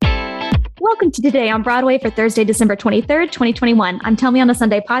Welcome to Today on Broadway for Thursday, December 23rd, 2021. I'm Tell Me on a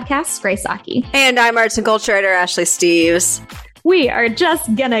Sunday podcast, Grace Saki. And I'm arts and culture editor, Ashley Steves. We are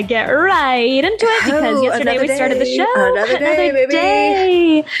just gonna get right into it because yesterday we started the show. Another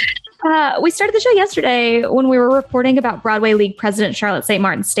day. We started the show yesterday when we were reporting about Broadway League President Charlotte St.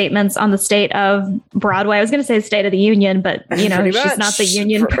 Martin's statements on the state of Broadway. I was going to say State of the Union, but, you know, she's not the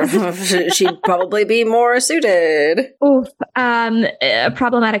union president. She'd probably be more suited. Oof.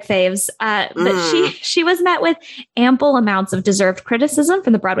 Problematic faves. But she was met with ample amounts of deserved criticism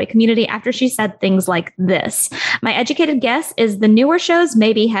from the Broadway community after she said things like this. My educated guess is the newer shows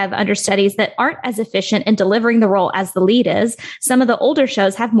maybe have understudies that aren't as efficient in delivering the role as the lead is. Some of the older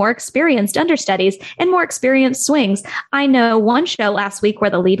shows have more experienced understudies and more experienced swings. I know one show last week where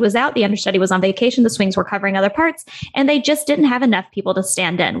the lead was out, the understudy was on vacation, the swings were covering other parts, and they just didn't have enough people to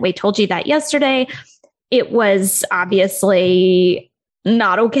stand in. We told you that yesterday. It was obviously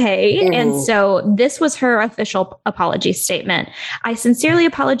not okay. Mm-hmm. And so this was her official apology statement. I sincerely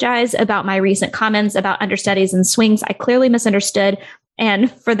apologize about my recent comments about understudies and swings. I clearly misunderstood.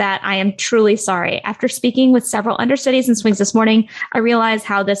 And for that, I am truly sorry. After speaking with several understudies and swings this morning, I realized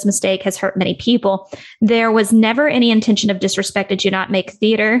how this mistake has hurt many people. There was never any intention of disrespect. I do not make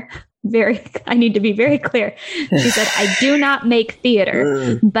theater. I need to be very clear. She said, I do not make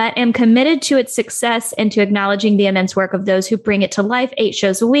theater, but am committed to its success and to acknowledging the immense work of those who bring it to life 8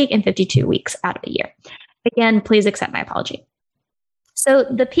 shows a week and 52 weeks out of the year. Again, please accept my apology. So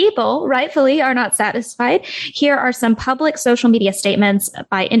the people rightfully are not satisfied. Here are some public social media statements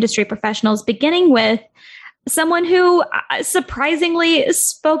by industry professionals, beginning with someone who surprisingly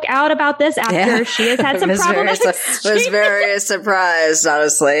spoke out about this after she has had some problems. I was very surprised,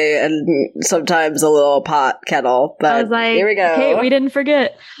 honestly, and sometimes a little pot kettle. But I was like, here we go. Kate, we didn't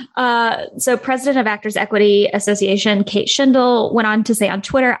forget. So President of Actors Equity Association, Kate Schindel, went on to say on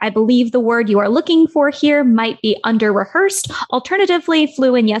Twitter, I believe the word you are looking for here might be under-rehearsed. Alternatively,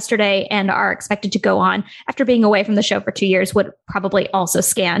 flew in yesterday and are expected to go on after being away from the show for 2 years would probably also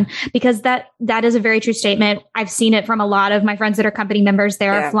scan, because that is a very true statement. I've seen it from a lot of my friends that are company members. They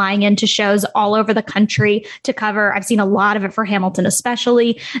are flying into shows all over the country to cover. I've seen a lot of it for Hamilton,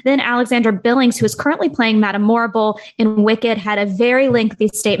 especially. Then Alexandra Billings, who is currently playing Madame Morrible in Wicked, had a very lengthy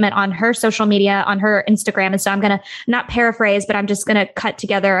statement on her social media, on her Instagram. And so I'm going to not paraphrase, but I'm just going to cut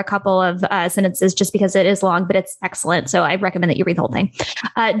together a couple of sentences just because it is long, but it's excellent. So I recommend that you read the whole thing.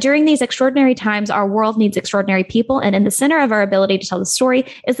 During these extraordinary times, our world needs extraordinary people. And in the center of our ability to tell the story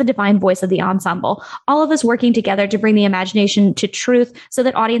is the divine voice of the ensemble. All of us working together to bring the imagination to truth so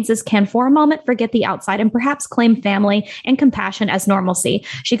that audiences can, for a moment, forget the outside and perhaps claim family and compassion as normalcy.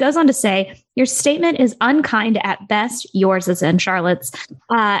 She goes on to say, your statement is unkind at best. Yours is in Charlotte's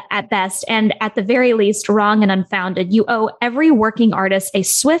at best, and at the very least, wrong and unfounded. You owe every working artist a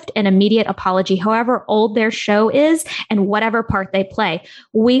swift and immediate apology, however old their show is and whatever part they play.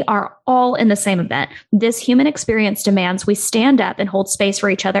 We are all in the same event. This human experience demands we stand up and hold space for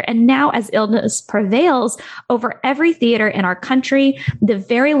each other. And now, as illness prevails over every theater in our country, the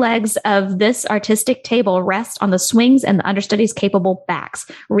very legs of this artistic table rest on the swings and the understudies' capable backs.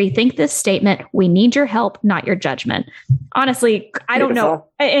 Rethink this statement. We need your help, not your judgment. Honestly, I don't know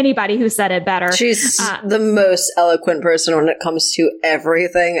anybody who said it better. She's the most eloquent person when it comes to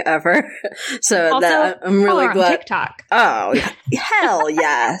everything ever. So also, that I'm really glad. TikTok. Oh, hell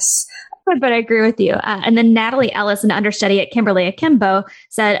yes. But I agree with you. And then Natalie Ellis, an understudy at Kimberly Akimbo,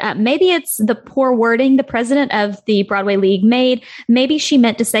 said, maybe it's the poor wording the president of the Broadway League made. Maybe she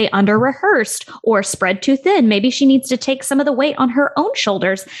meant to say under-rehearsed or spread too thin. Maybe she needs to take some of the weight on her own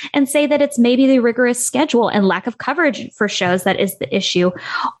shoulders and say that it's maybe the rigorous schedule and lack of coverage for shows that is the issue.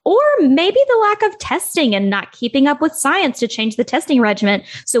 Or maybe the lack of testing and not keeping up with science to change the testing regimen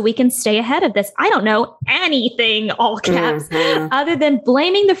so we can stay ahead of this. I don't know anything, all caps, other than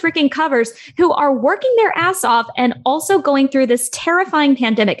blaming the freaking covers who are working their ass off and also going through this terrifying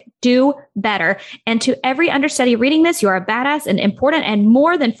pandemic. Do better. And to every understudy reading this, you are a badass and important and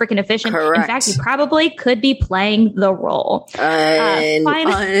more than freaking efficient. Correct. In fact, you probably could be playing the role.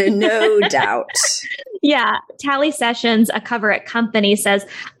 No doubt. Yeah. Tally Sessions, a cover at Company, says,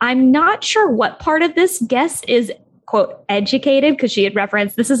 I'm not sure what part of this guess is quote, educated, because she had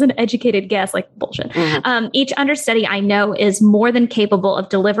referenced, this is an educated guess, like bullshit. Mm-hmm. Each understudy I know is more than capable of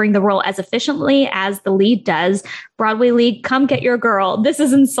delivering the role as efficiently as the lead does. Broadway League, come get your girl. This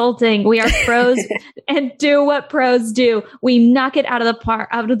is insulting. We are pros and do what pros do. We knock it out of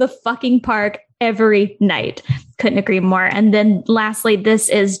the fucking park every night. Couldn't agree more. And then lastly, this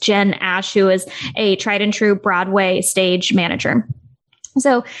is Jen Ash, who is a tried and true Broadway stage manager.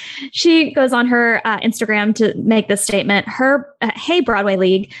 So she goes on her Instagram to make this statement. Hey, Broadway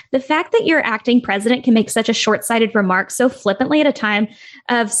League, the fact that your acting president can make such a short-sighted remark so flippantly at a time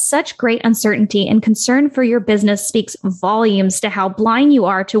of such great uncertainty and concern for your business speaks volumes to how blind you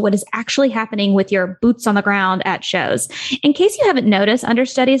are to what is actually happening with your boots on the ground at shows. In case you haven't noticed,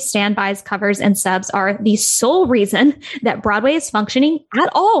 understudies, standbys, covers, and subs are the sole reason that Broadway is functioning at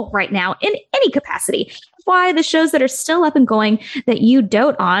all right now in any capacity. Why the shows that are still up and going that you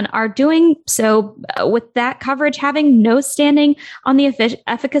dote on are doing so with that coverage having no standing on the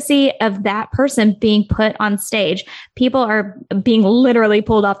efficacy of that person being put on stage. People are being literally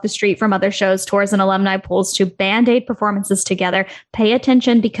pulled off the street from other shows, tours, and alumni pools to band-aid performances together. Pay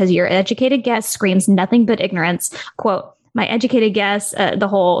attention because your educated guess screams nothing but ignorance. Quote, my educated guess, the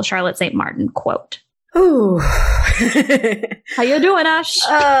whole Charlotte St. Martin quote. Ooh. How you doing, Ash?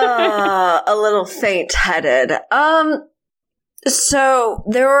 A little faint-headed. So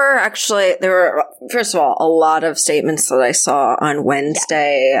there were first of all a lot of statements that I saw on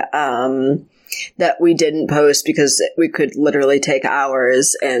Wednesday that we didn't post because we could literally take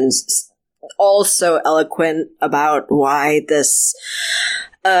hours, and also eloquent about why this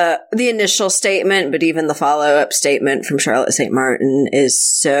the initial statement, but even the follow-up statement from Charlotte St. Martin is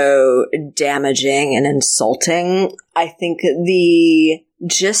so damaging and insulting. I think the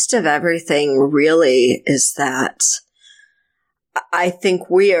gist of everything really is that I think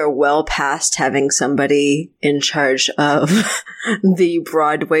we are well past having somebody in charge of the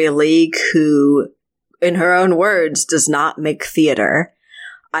Broadway League who, in her own words, does not make theater.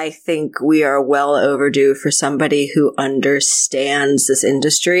 I think we are well overdue for somebody who understands this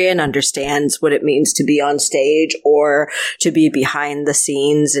industry and understands what it means to be on stage or to be behind the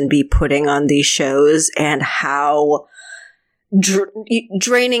scenes and be putting on these shows, and how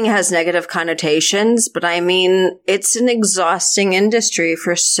draining has negative connotations, but I mean, it's an exhausting industry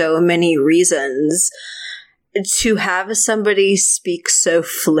for so many reasons. To have somebody speak so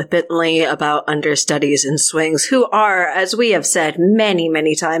flippantly about understudies and swings, who are, as we have said many,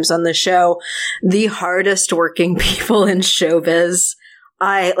 many times on the show, the hardest working people in showbiz.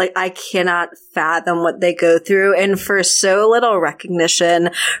 I cannot fathom what they go through, and for so little recognition,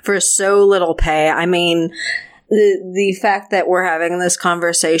 for so little pay. I mean, the fact that we're having this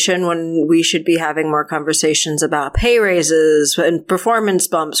conversation when we should be having more conversations about pay raises and performance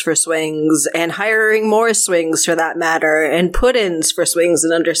bumps for swings and hiring more swings for that matter and put-ins for swings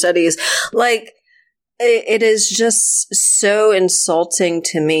and understudies. Like, it is just so insulting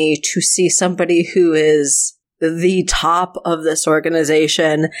to me to see somebody who is the top of this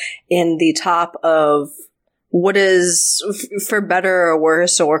organization, in the top of what is, for better or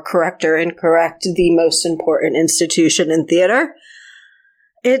worse, or correct or incorrect, the most important institution in theater.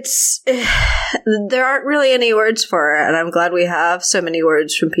 There aren't really any words for it, and I'm glad we have so many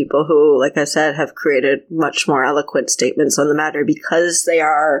words from people who, like I said, have created much more eloquent statements on the matter, because they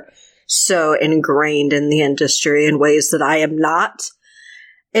are so ingrained in the industry in ways that I am not.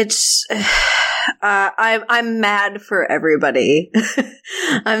 I'm mad for everybody.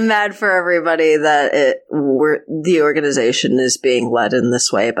 I'm mad for everybody that the organization is being led in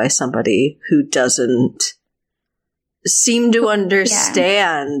this way by somebody who doesn't seem to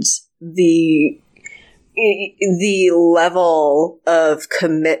understand the level of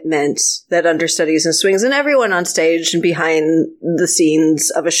commitment that understudies and swings and everyone on stage and behind the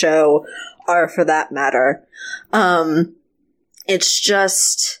scenes of a show are, for that matter. It's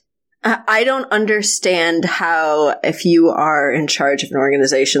just, I don't understand how, if you are in charge of an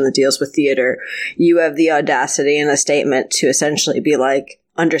organization that deals with theater, you have the audacity in a statement to essentially be like,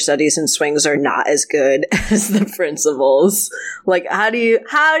 understudies and swings are not as good as the principals. Like, how do you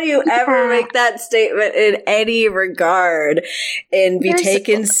ever make that statement in any regard and be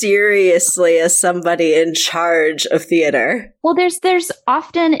taken seriously as somebody in charge of theater? Well, there's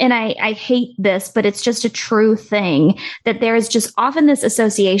often, and I hate this, but it's just a true thing, that there is just often this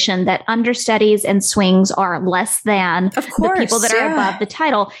association that understudies and swings are less than the people that are above the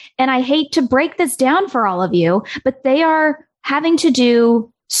title. And I hate to break this down for all of you, but they are having to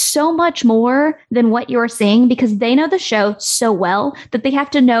do so much more than what you're seeing, because they know the show so well that they have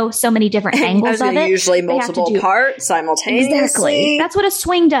to know so many different angles of it. Usually multiple parts simultaneously. Exactly. That's what a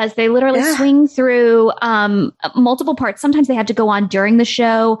swing does. They literally swing through multiple parts. Sometimes they have to go on during the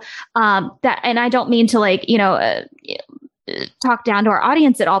show. And I don't mean to talk down to our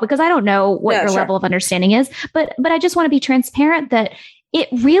audience at all, because I don't know what your level of understanding is. But I just want to be transparent that it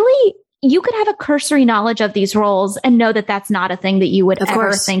really, you could have a cursory knowledge of these roles and know that that's not a thing that you would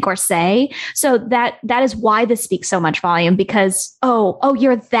ever think or say. So that is why this speaks so much volume, because, oh,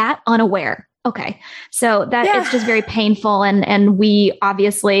 you're that unaware Okay. So that it's just very painful. And we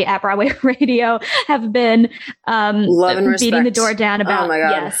obviously at Broadway Radio have been love and respect. Beating the door down about, oh my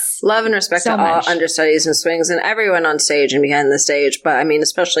God. Yes. Love and respect to all understudies and swings and everyone on stage and behind the stage. But I mean,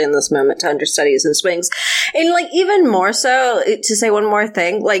 especially in this moment to understudies and swings. And like, even more so, to say one more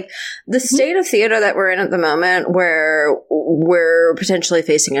thing, like the state of theater that we're in at the moment, where we're potentially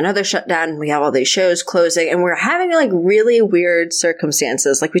facing another shutdown, we have all these shows closing, and we're having like really weird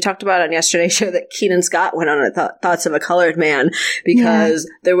circumstances. Like we talked about on yesterday's show that Keenan Scott went on Thoughts of a Colored Man because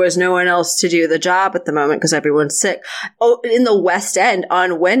there was no one else to do the job at the moment because everyone's sick. Oh, in the West End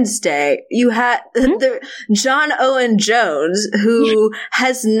on Wednesday, you had John Owen Jones, who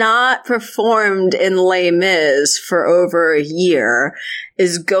has not performed in Les Mis for over a year,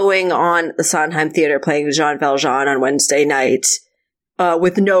 is going on the Sondheim Theater playing Jean Valjean on Wednesday night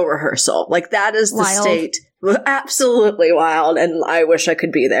with no rehearsal. Like, that is the state. Absolutely wild, and I wish I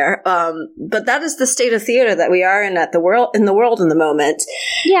could be there. But that is the state of theater that we are in in the world in the moment.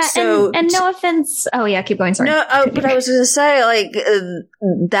 Yeah, so, and no offense. Oh yeah, keep going. Sorry. No, but I was going to say, like,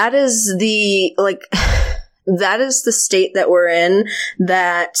 that is the state that we're in.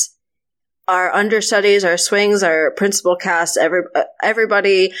 That our understudies, our swings, our principal cast,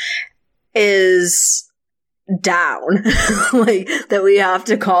 everybody is down, like, that we have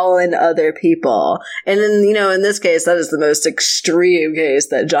to call in other people. And then, in this case, that is the most extreme case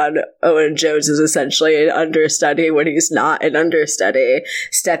that John Owen Jones is essentially an understudy when he's not an understudy,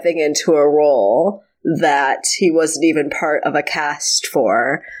 stepping into a role that he wasn't even part of a cast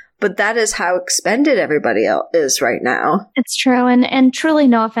for. But that is how expended everybody else is right now. It's true. And truly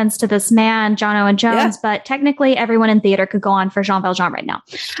no offense to this man, John Owen Jones, but technically everyone in theater could go on for Jean Valjean right now.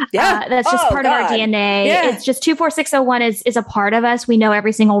 Yeah. That's just part of our DNA. Yeah. It's just 24601 is a part of us. We know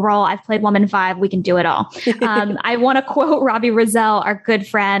every single role. I've played Woman 5. We can do it all. I want to quote Robbie Rozelle, our good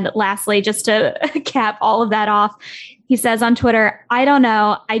friend, lastly, just to cap all of that off. He says on Twitter, I don't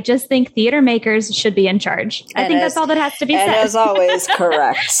know. I just think theater makers should be in charge. I think that's all that has to be said. And as always,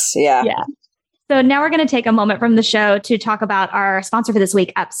 correct. Yeah. Yeah. So now we're going to take a moment from the show to talk about our sponsor for this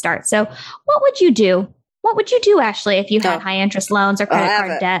week, Upstart. So what would you do? What would you do, Ashley, if you had high interest loans or credit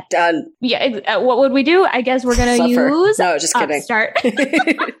card debt? Done. Yeah. What would we do? I guess we're going to use Upstart.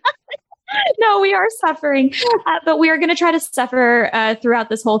 No, we are suffering, but we are going to try to suffer throughout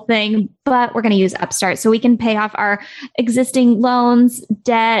this whole thing, but we're going to use Upstart so we can pay off our existing loans,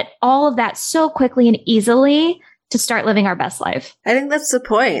 debt, all of that so quickly and easily to start living our best life. I think that's the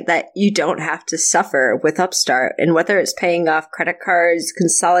point, that you don't have to suffer with Upstart. And whether it's paying off credit cards,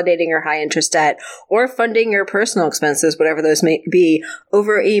 consolidating your high interest debt, or funding your personal expenses, whatever those may be,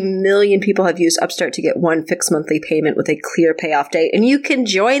 over 1 million people have used Upstart to get one fixed monthly payment with a clear payoff date. And you can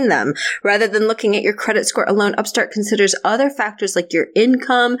join them. Rather than looking at your credit score alone, Upstart considers other factors like your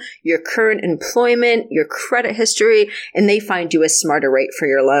income, your current employment, your credit history, and they find you a smarter rate for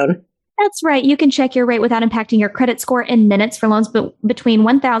your loan. That's right. You can check your rate without impacting your credit score in minutes for loans between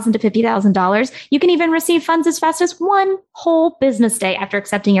 $1,000 to $50,000. You can even receive funds as fast as one whole business day after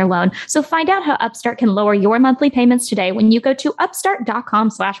accepting your loan. So find out how Upstart can lower your monthly payments today when you go to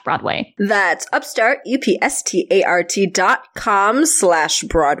upstart.com/Broadway. That's Upstart,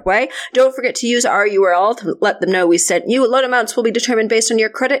 UPSTART.com/Broadway. Don't forget to use our URL to let them know we sent you. Loan amounts will be determined based on your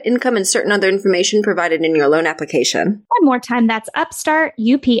credit, income, and certain other information provided in your loan application. One more time, that's Upstart,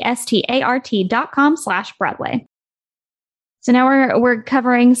 UPSTART.com/Broadway. So now we're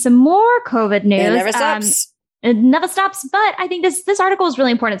covering some more COVID news. It never stops. It never stops, but I think this article is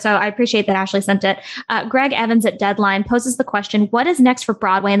really important, so I appreciate that Ashley sent it. Greg Evans at Deadline poses the question, what is next for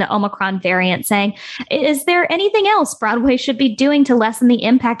Broadway and the Omicron variant, saying, is there anything else Broadway should be doing to lessen the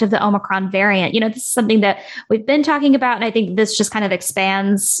impact of the Omicron variant? This is something that we've been talking about, and I think this just kind of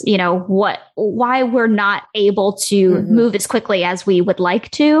expands, why we're not able to move as quickly as we would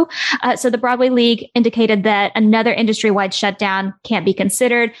like to. So the Broadway League indicated that another industry-wide shutdown can't be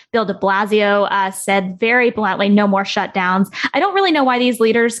considered. Bill de Blasio said very bluntly, no more shutdowns. I don't really know why these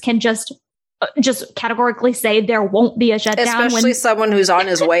leaders can just categorically say there won't be a shutdown. Especially someone who's on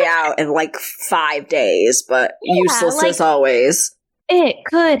his way out in like 5 days, but useless as always. It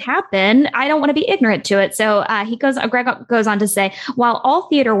could happen. I don't want to be ignorant to it. So Greg goes on to say, while all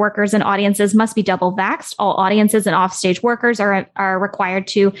theater workers and audiences must be double vaxxed, all audiences and offstage workers are required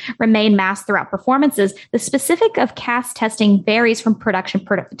to remain masked throughout performances. The specific of cast testing varies from production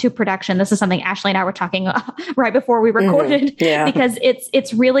to production. This is something Ashley and I were talking right before we recorded, because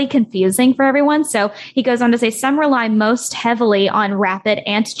it's really confusing for everyone. So he goes on to say, some rely most heavily on rapid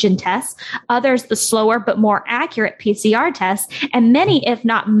antigen tests, others the slower but more accurate PCR tests, and many many, if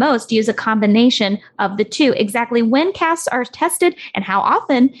not most, use a combination of the two. Exactly when casts are tested and how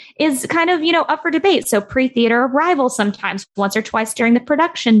often is kind of, up for debate. So pre-theater arrival sometimes, once or twice during the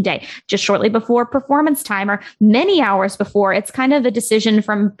production day, just shortly before performance time, or many hours before. It's kind of a decision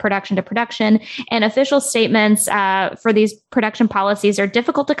from production to production, and official statements for these production policies are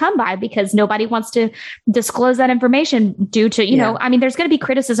difficult to come by because nobody wants to disclose that information due to, there's going to be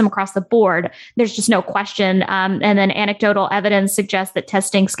criticism across the board. There's just no question. And then anecdotal evidence suggests that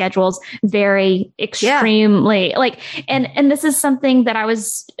testing schedules vary extremely. And this is something that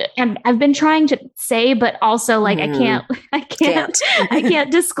I've been trying to say, but also I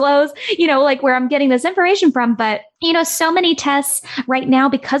can't disclose, where I'm getting this information from. But, so many tests right now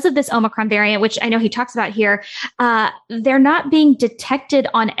because of this Omicron variant, which I know he talks about here, they're not being detected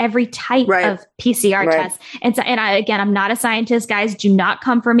on every type of PCR test. And so, I'm not a scientist, guys. Do not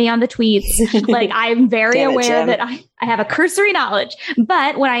come for me on the tweets. I'm very aware that I have a cursory knowledge,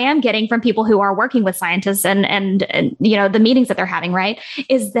 but what I am getting from people who are working with scientists and the meetings that they're having,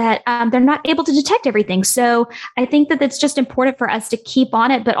 is that they're not able to detect everything. So I think that it's just important for us to keep on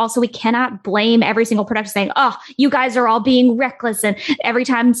it, but also we cannot blame every single production saying, oh, you guys are all being reckless. And every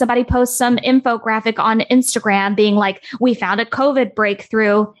time somebody posts some infographic on Instagram being like, we found a COVID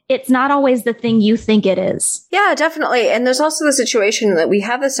breakthrough, it's not always the thing you think it is. Yeah, definitely. And there's also the situation that we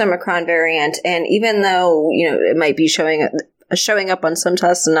have this Omicron variant, and even though, it might be showing up on some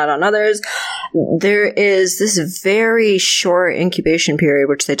tests and not on others, there is this very short incubation period,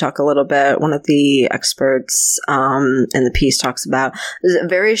 which they talk a little bit. One of the experts in the piece talks about a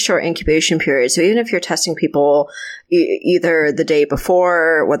very short incubation period. So even if you're testing people either the day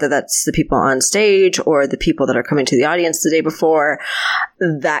before, whether that's the people on stage or the people that are coming to the audience the day before,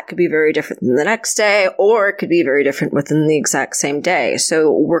 that could be very different than the next day, or it could be very different within the exact same day.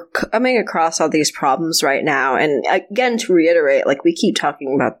 So we're coming across all these problems right now. And again, to reiterate, we keep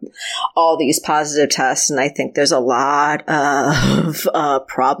talking about all these positive tests, and I think there's a lot of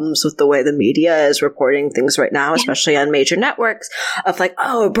problems with the way the media is reporting things right now, especially on major networks, of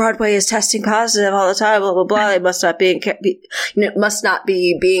Broadway is testing positive all the time, blah, blah, blah. They must not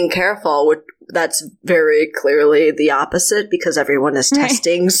be being careful. That's very clearly the opposite, because everyone is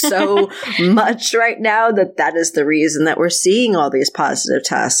testing so much right now that is the reason that we're seeing all these positive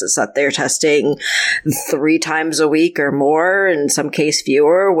tests, is that they're testing 3 times a week or more, in some case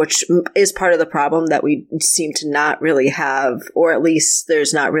fewer, which is part of the problem that we seem to not really have, or at least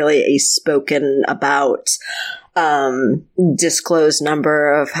there's not really a spoken about disclosed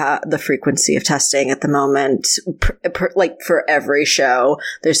number of the frequency of testing at the moment. For every show,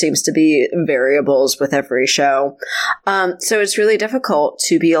 there seems to be variables with every show. So it's really difficult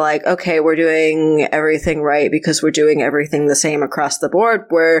to be like, okay, we're doing everything right because we're doing everything the same across the board,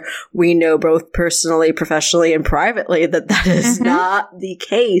 where we know both personally, professionally, and privately that is not the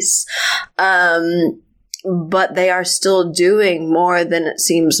case. But they are still doing more than it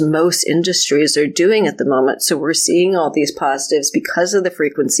seems most industries are doing at the moment. So we're seeing all these positives because of the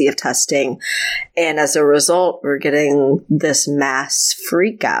frequency of testing. And as a result, we're getting this mass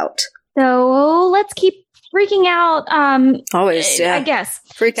freak out. So let's keep freaking out. Always, yeah. I guess.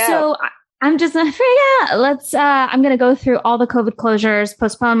 Freak out. So I'm just going to freak out. I'm going to go through all the COVID closures,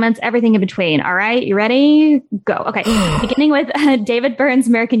 postponements, everything in between. All right. You ready? Go. Okay. Beginning with David Byrne's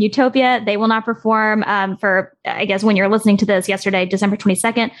American Utopia. They will not perform for, I guess, when you're listening to this yesterday, December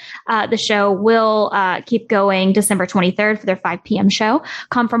 22nd. The show will keep going December 23rd for their 5 p.m. show.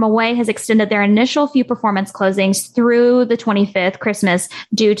 Come From Away has extended their initial few performance closings through the 25th, Christmas,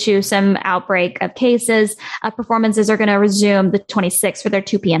 due to some outbreak of cases. Performances are going to resume the 26th for their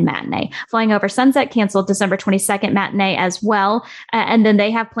 2 p.m. matinee. Flying Over Sunset canceled December 22nd matinee as well. And then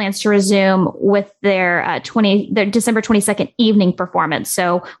they have plans to resume with their December 22nd evening performance.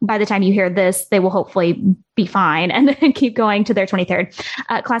 So by the time you hear this, they will hopefully be fine and then keep going to their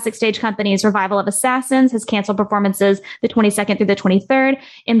 23rd. Classic Stage Company's Revival of Assassins has canceled performances the 22nd through the 23rd.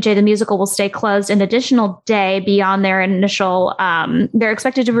 MJ the Musical will stay closed an additional day beyond their initial, they're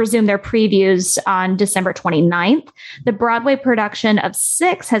expected to resume their previews on December 29th. The Broadway production of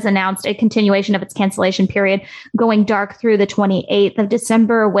Six has announced a continuation of its cancellation period, going dark through the 28th of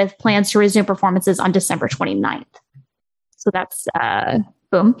December, with plans to resume performances on December 29th. So that's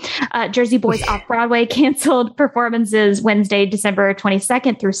Boom. Jersey Boys Off-Broadway canceled performances Wednesday, December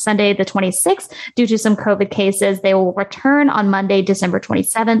 22nd through Sunday, the 26th, due to some COVID cases. They will return on Monday, December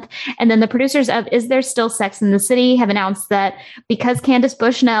 27th. And then the producers of Is There Still Sex in the City have announced that because Candace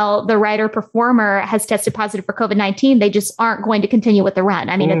Bushnell, the writer-performer, has tested positive for COVID-19, they just aren't going to continue with the run.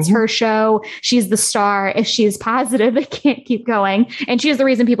 I mean, it's her show. She's the star. If she's positive, they can't keep going. And she is the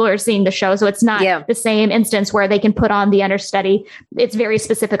reason people are seeing the show. So it's not the same instance where they can put on the understudy. It's very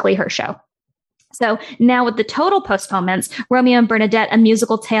specifically her show. So now with the total postponements, Romeo and Bernadette, A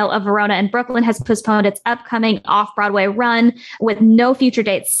Musical Tale of Verona and Brooklyn, has postponed its upcoming off-Broadway run with no future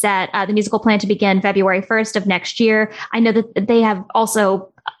dates set. The musical planned to begin February 1st of next year. I know that they have also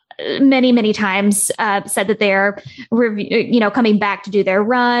many times said that they're coming back to do their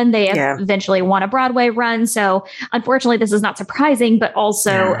run. They eventually want a Broadway run. So unfortunately, this is not surprising, but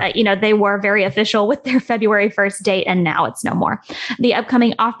also, they were very official with their February 1st date, and now it's no more. The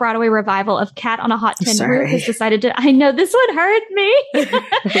upcoming off-Broadway revival of Cat on a Hot Tin Roof has decided to, I know this one hurt me. I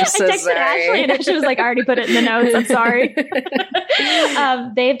texted Ashley and she was like, I already put it in the notes. I'm sorry.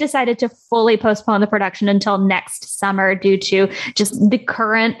 They've decided to fully postpone the production until next summer due to just the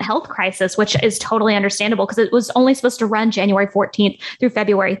current health crisis, which is totally understandable because it was only supposed to run January 14th through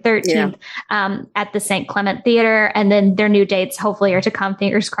February 13th at the St. Clement Theater. And then their new dates hopefully are to come,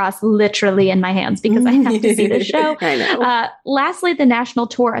 fingers crossed, literally in my hands because I have to see the show. I know. Lastly, the national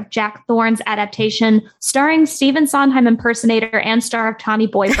tour of Jack Thorne's adaptation starring Stephen Sondheim impersonator and star of Tommy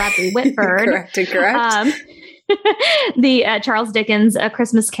Boy Bradley Whitford. Correct. The Charles Dickens A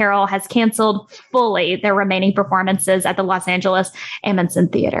Christmas Carol has canceled fully their remaining performances at the Los Angeles Amundsen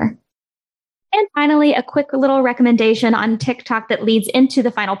Theater. And finally, a quick little recommendation on TikTok that leads into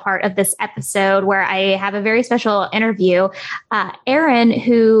the final part of this episode, where I have a very special interview. Erin,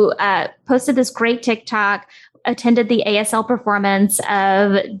 who posted this great TikTok, attended the ASL performance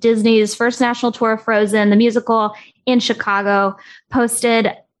of Disney's first national tour of Frozen, the musical, in Chicago,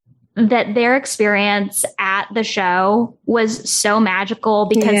 posted that their experience at the show was so magical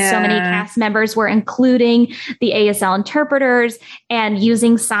because so many cast members were including the ASL interpreters and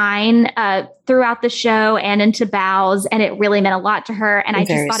using sign throughout the show and into bows. And it really meant a lot to her. And I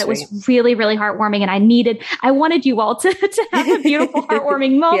just thought it was really, really heartwarming. And I wanted you all to have a beautiful,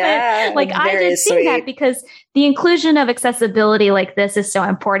 heartwarming moment. I did see that because the inclusion of accessibility like this is so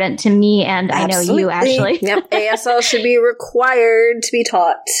important to me. And Absolutely. I know you, Ashley. Yep. ASL should be required to be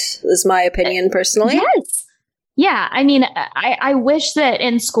taught, is my opinion personally. Yes. Yeah. I mean, I wish that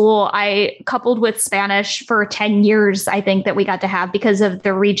in school I coupled with Spanish for 10 years, I think that we got to have because of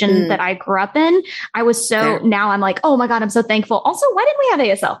the region that I grew up in. I was now I'm like, oh my God, I'm so thankful. Also, why didn't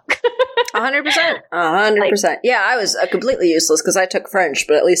we have ASL? 100%. 100%. Yeah, I was completely useless because I took French,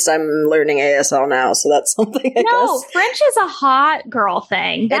 but at least I'm learning ASL now. So that's something I guess. French is a hot girl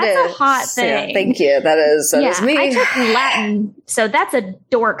thing. That's a hot thing. Yeah, thank you. That is me. I took Latin, so that's a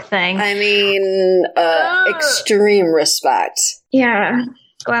dork thing. I mean, extreme respect. Yeah.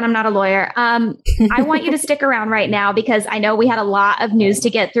 Glad I'm not a lawyer. I want you to stick around right now because I know we had a lot of news to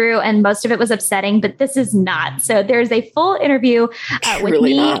get through and most of it was upsetting, but this is not. So there's a full interview with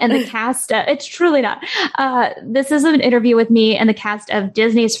me and the cast. It's truly not. This is an interview with me and the cast of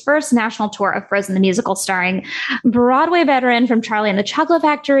Disney's first national tour of Frozen the Musical, starring Broadway veteran from Charlie and the Chocolate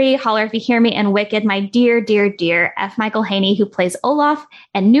Factory, Holler If You Hear Me, and Wicked, my dear, dear, dear F. Michael Haynie, who plays Olaf,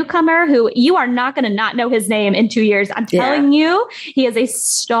 and newcomer who you are not going to not know his name in 2 years. I'm telling you, he is a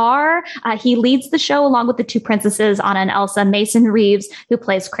star. He leads the show along with the two princesses, Anna and Elsa. Mason Reeves, who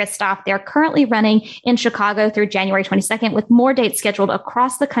plays Kristoff. They're currently running in Chicago through January 22nd with more dates scheduled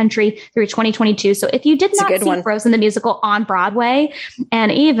across the country through 2022. So if you did not see Frozen the Musical on Broadway,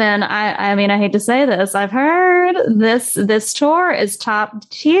 and even, I mean, I hate to say this, I've heard this tour is top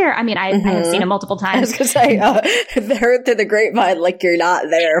tier. I mean, I have seen it multiple times. I was going to say, I heard through the grapevine, like you're not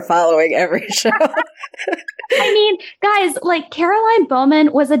there following every show. I mean, guys, like Caroline Bowman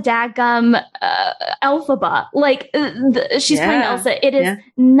was a daggum Elphaba. Like she's playing Elsa. It is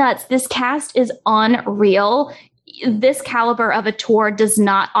nuts. This cast is unreal. This caliber of a tour does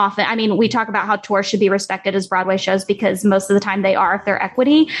not often, I mean, we talk about how tours should be respected as Broadway shows because most of the time they are if they're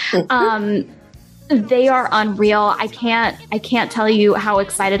equity. They are unreal. I can't tell you how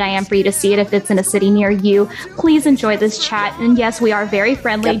excited I am for you to see it if it's in a city near you. Please enjoy this chat. And yes, we are very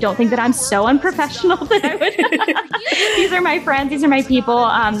friendly. Don't think that I'm so unprofessional that I would. These are my friends. These are my people.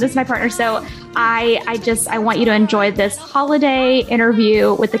 This is my partner. So I want you to enjoy this holiday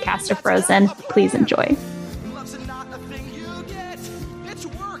interview with the cast of Frozen. Please enjoy.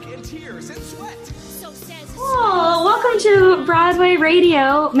 Oh, welcome to Broadway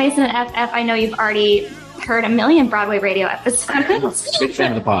Radio, Mason and FF. I know you've already heard a million Broadway radio episodes. Big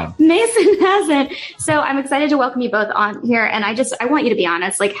fan of the pod. Mason hasn't. So I'm excited to welcome you both on here. And I want you to be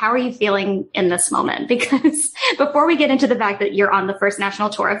honest, like, how are you feeling in this moment? Because before we get into the fact that you're on the first national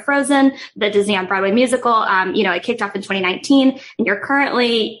tour of Frozen, the Disney on Broadway musical, it kicked off in 2019 and you're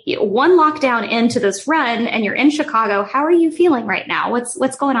currently one lockdown into this run and you're in Chicago. How are you feeling right now?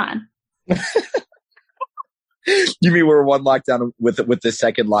 What's going on? You mean we're one lockdown with the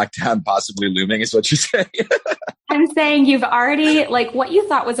second lockdown possibly looming is what you're saying? I'm saying you've already, like, what you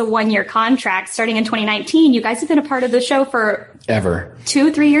thought was a 1-year contract starting in 2019. You guys have been a part of the show for ever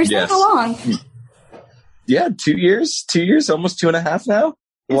 2-3 years. Yes. How long? Yeah, 2 years, almost 2.5 now.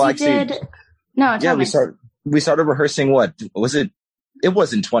 Well, actually, we started rehearsing. What was it? It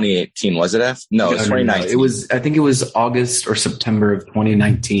wasn't 2018, was it, F? No, it was 2019. No. I think it was August or September of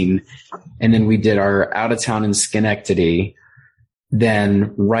 2019. And then we did our out of town in Schenectady.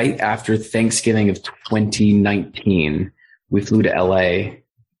 Then right after Thanksgiving of 2019, we flew to LA,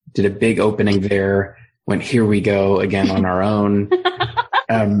 did a big opening there, went Here We Go again on our own.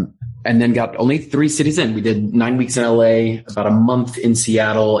 And then got only 3 cities in. We did 9 weeks in LA, about a month in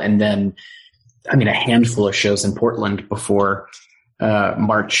Seattle, and then, a handful of shows in Portland before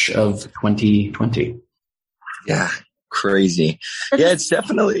March of 2020. Yeah, crazy. Yeah, it's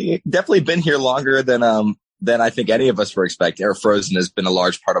definitely been here longer than I think any of us were expecting. Or Frozen has been a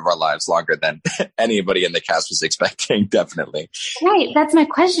large part of our lives longer than anybody in the cast was expecting. Definitely. Right. That's my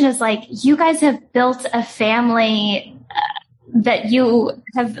question. Is like, you guys have built a family that you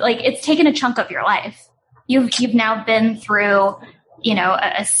have, like, it's taken a chunk of your life. You've now been through,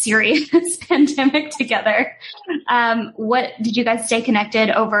 a serious pandemic together. What did you guys stay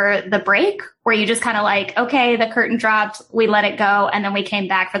connected over the break? Were you just kind of like, okay, the curtain dropped, we let it go, and then we came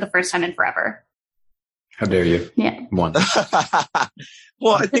back for the first time in forever? How dare you? Yeah. One.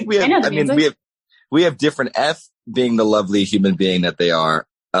 Well, I think we have different F being the lovely human being that they are.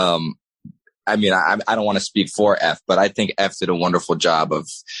 I don't want to speak for F, but I think F did a wonderful job of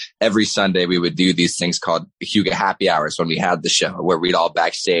every Sunday we would do these things called Hugo Happy Hours when we had the show, where we'd all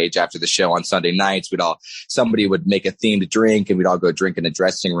backstage after the show on Sunday nights. Somebody would make a themed drink and we'd all go drink in the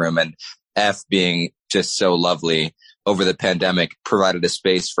dressing room. And F, being just so lovely over the pandemic, provided a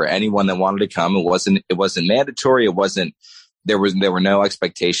space for anyone that wanted to come. It wasn't mandatory. There were no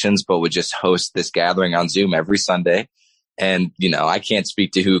expectations, but would just host this gathering on Zoom every Sunday. And, I can't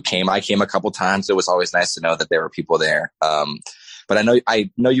speak to who came. I came a couple times. It was always nice to know that there were people there. But I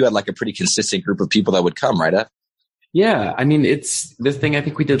know you had like a pretty consistent group of people that would come, right, F? Yeah. It's this thing. I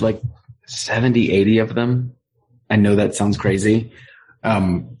think we did like 70, 80 of them. I know that sounds crazy.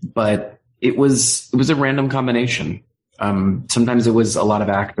 But it was a random combination. Sometimes it was a lot of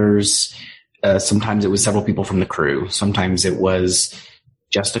actors. Sometimes it was several people from the crew. Sometimes it was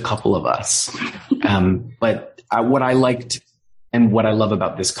just a couple of us. But what I liked and what I love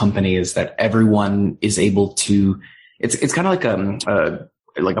about this company is that everyone is able to, it's kind of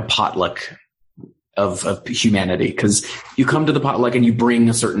like a potluck of humanity, because you come to the potluck and you bring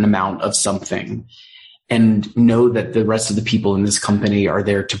a certain amount of something and know that the rest of the people in this company are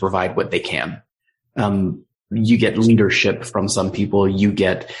there to provide what they can. You get leadership from some people. You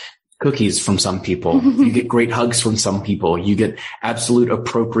get cookies from some people. You get great hugs from some people. You get absolute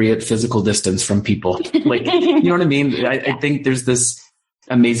appropriate physical distance from people. Like, you know what I mean? I think there's this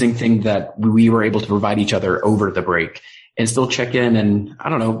amazing thing that we were able to provide each other over the break and still check in. And I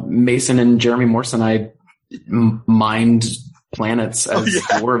don't know, Mason and Jeremy Morse and I mined planets as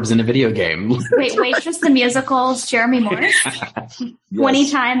dwarves in a video game. Wait, just the musicals, Jeremy Morse?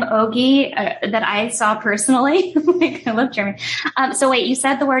 20-time Ogie that I saw personally. Like, I love Jeremy. So wait, you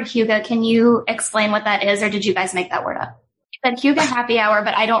said the word Hugo. Can you explain what that is, or did you guys make that word up? You said Hugo Happy Hour,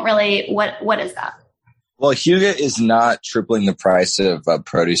 but I don't really, what is that? Well, Hugo is not tripling the price of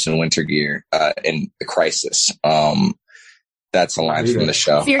produce and winter gear in the crisis. That's a line from the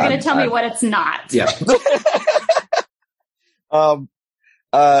show. So you're going to tell me what it's not. Yeah.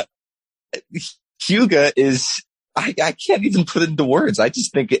 Huga is, I can't even put it into words. I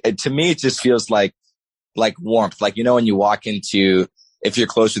just think to me, it just feels like warmth. Like, when you walk into, if you're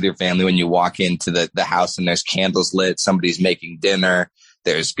close with your family, when you walk into the house and there's candles lit, somebody's making dinner,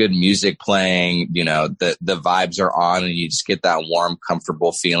 there's good music playing, the vibes are on and you just get that warm,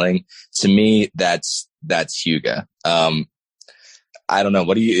 comfortable feeling. To me, that's Huga. I don't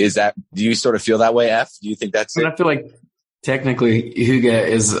know. Do you sort of feel that way, F? Do you think that's it? I feel like technically Huga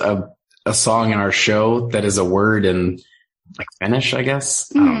is a song in our show that is a word in like Finnish, I guess.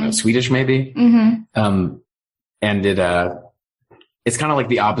 Mm-hmm. I don't know, Swedish maybe. Mm-hmm. And it's kind of like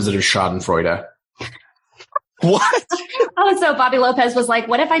the opposite of Schadenfreude. What? Oh, so Bobby Lopez was like,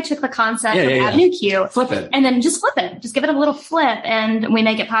 what if I took the concept of Avenue Q, flip it, and then just flip it, just give it a little flip, and we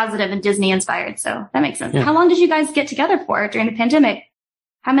make it positive and Disney inspired. So that makes sense. Yeah. How long did you guys get together for during the pandemic?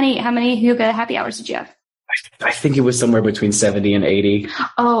 How many Huga happy hours did you have? I think it was somewhere between 70 and 80.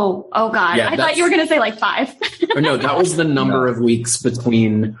 Oh God. Yeah, I thought you were going to say like 5. Or no, that was the number of weeks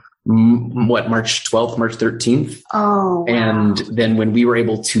between March 12th, March 13th. Oh, wow. And then when we were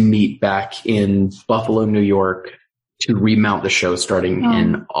able to meet back in Buffalo, New York to remount the show starting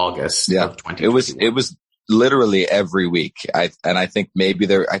in August of 2020. It was literally every week. I think maybe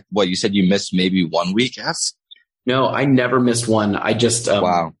you said you missed maybe 1 week, yes? No, I never missed one. I just,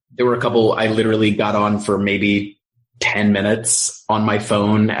 wow. There were a couple, I literally got on for maybe 10 minutes on my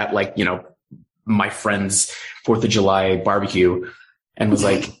phone at my friend's 4th of July barbecue and was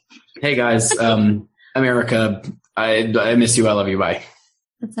like, hey guys, America, I miss you. I love you. Bye.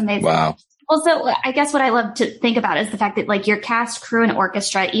 That's amazing. Wow. Well, so I guess what I love to think about is the fact that your cast, crew, and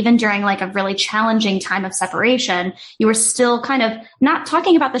orchestra, even during a really challenging time of separation, you were still kind of not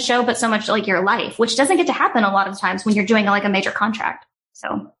talking about the show, but so much your life, which doesn't get to happen a lot of times when you're doing a major contract.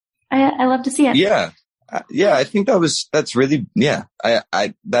 So I love to see it. Yeah. I think that's really,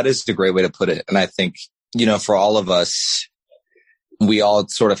 that is a great way to put it. And I think, for all of us, we all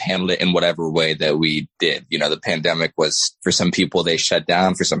sort of handled it in whatever way that we did. The pandemic was, for some people, they shut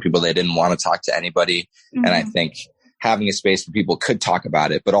down. For some people, they didn't want to talk to anybody. Mm-hmm. And I think having a space where people could talk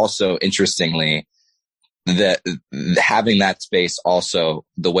about it, but also interestingly, that having that space also,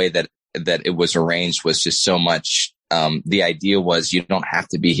 the way that it was arranged was just so much. The idea was you don't have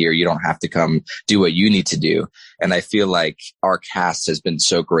to be here. You don't have to come do what you need to do. And I feel like our cast has been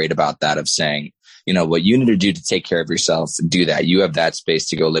so great about that, of saying, what you need to do to take care of yourself, do that. You have that space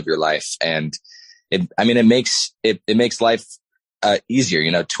to go live your life. And it makes life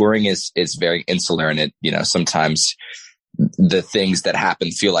easier. Touring is very insular, and it, sometimes the things that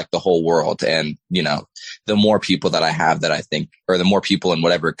happen feel like the whole world. And, the more people that I have that I think, or the more people in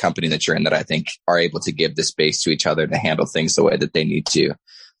whatever company that you're in that I think are able to give the space to each other to handle things the way that they need to,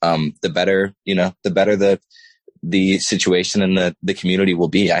 the better the situation and the community will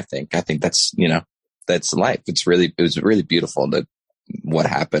be. I think that's, that's life. It was really beautiful what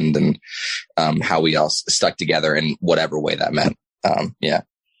happened and how we all stuck together in whatever way that meant.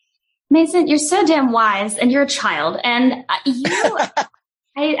 Mason, you're so damn wise, and you're a child. And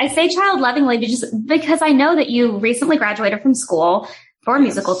I say child lovingly because I know that you recently graduated from school for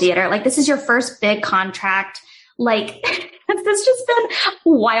musical theater. This is your first big contract. Has this just been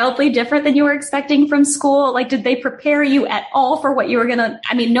wildly different than you were expecting from school? Did they prepare you at all for what you were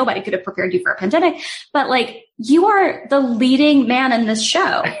nobody could have prepared you for a pandemic, but you are the leading man in this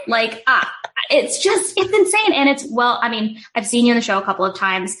show. It's insane. And I've seen you in the show a couple of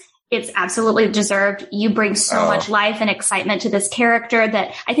times. It's absolutely deserved. You bring so much life and excitement to this character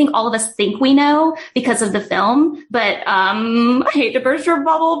that I think all of us think we know because of the film. But I hate to burst your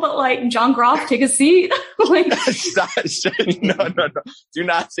bubble, but John Groff, take a seat. No. Do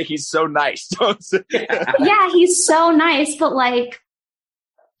not say he's so nice. Don't say Yeah, he's so nice, but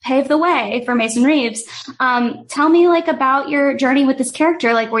pave the way for Mason Reeves. Tell me about your journey with this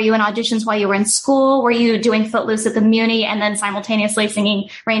character. Were you in auditions while you were in school? Were you doing Footloose at the Muni and then simultaneously singing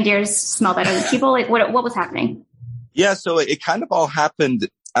Reindeers Smell Better Than People? What was happening? Yeah, so it kind of all happened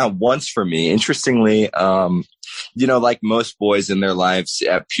at once for me. Interestingly, like most boys in their lives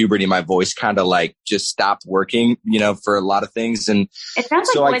at puberty, my voice kind of just stopped working, for a lot of things. And it sounds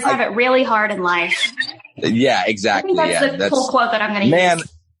like boys have it really hard in life. Yeah, exactly. I think that's the cool quote that I'm going to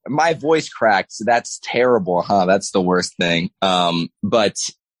use. My voice cracked. That's terrible, huh? That's the worst thing. But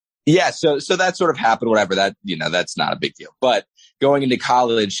yeah, so that sort of happened, whatever. That, that's not a big deal. But going into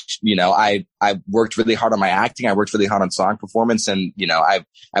college, I worked really hard on my acting. I worked really hard on song performance, and,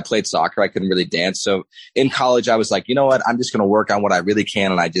 I played soccer. I couldn't really dance. So in college, I was like, you know what? I'm just going to work on what I really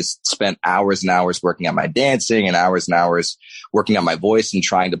can. And I just spent hours and hours working on my dancing and hours working on my voice and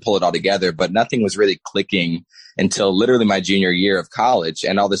trying to pull it all together. But nothing was really clicking until literally my junior year of college.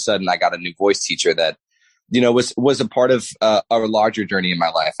 And all of a sudden I got a new voice teacher that, was a part of a larger journey in my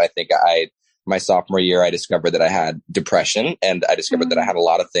life. I think my sophomore year, I discovered that I had depression, and I discovered that I had a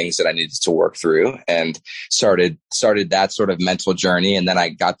lot of things that I needed to work through, and started that sort of mental journey. And then I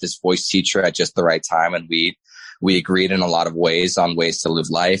got this voice teacher at just the right time. And we agreed in a lot of ways on ways to live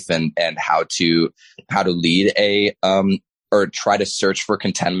life and how to lead or try to search for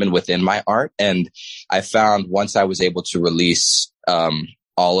contentment within my art. And I found once I was able to release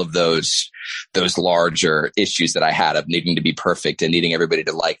all of those larger issues that I had of needing to be perfect and needing everybody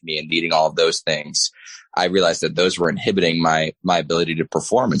to like me and needing all of those things, I realized that those were inhibiting my ability to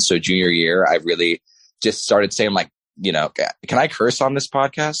perform. And so junior year, I really just started saying like, can I curse on this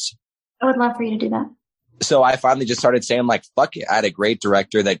podcast? I would love for you to do that. So I finally just started saying like, fuck it. I had a great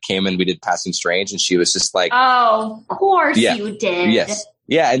director that came in. We did Passing Strange, and she was just like, oh, of course you did. Yes.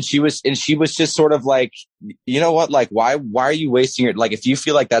 Yeah. And she was just sort of like, you know what? Like, why are you wasting your, like, if you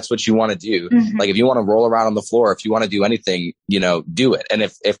feel like that's what you want to do, like if you want to roll around on the floor, if you want to do anything, do it. And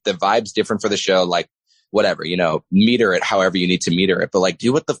if the vibe's different for the show, like whatever, meter it however you need to meter it, but like,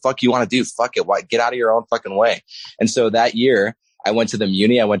 do what the fuck you want to do. Fuck it. Why get out of your own fucking way? And so that year I went to the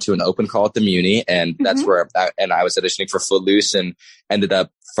Muni. I went to an open call at the Muni, and that's where I was auditioning for Footloose, and ended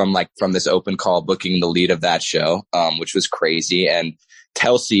up from this open call booking the lead of that show, which was crazy. And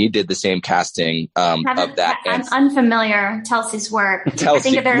Telsey did the same casting of that. I'm unfamiliar Telsey's work. Telsey, I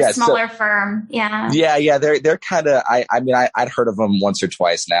think they're a smaller firm. Yeah. Yeah. They're kind of. I'd heard of them once or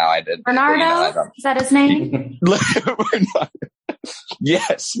twice now. I did. Bernardo, is that his name?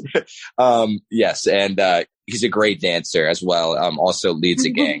 Yes. Yes, and he's a great dancer as well. Also leads a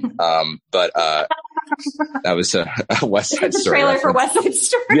gang. But that was a West Side Story trailer reference. for West Side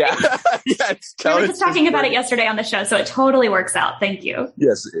Story. Yeah. We were just talking about it yesterday on the show, so it totally works out. Thank you.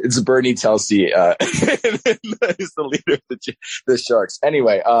 Yes, it's Bernie Telsey is the leader of the Sharks.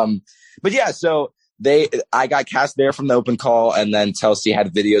 Anyway, but yeah, so I got cast there from the open call, and then Telsey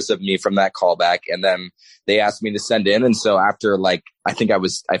had videos of me from that callback, and then they asked me to send in. And so after I think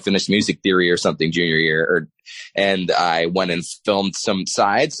I finished music theory or something junior year, and I went and filmed some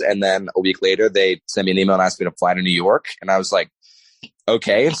sides. And then a week later, they sent me an email and asked me to fly to New York. And I was like,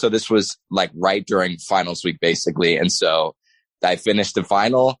 okay. And so this was like right during finals week, basically. And so I finished the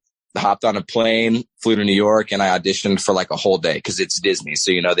final, hopped on a plane, flew to New York, and I auditioned for like a whole day because it's Disney.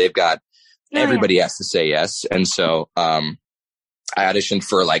 So, they've got everybody has to say yes. And so I auditioned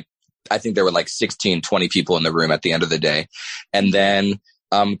for I think there were 16, 20 people in the room at the end of the day. And then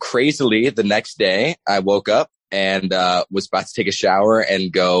crazily, the next day, I woke up and was about to take a shower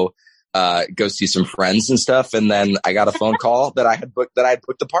and go see some friends and stuff. And then I got a phone call that I had booked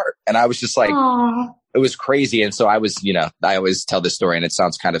the part. And I was just like, aww. It was crazy. And so I was, I always tell this story and it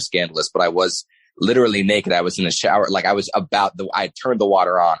sounds kind of scandalous, but I was literally naked. I was in the shower. I turned the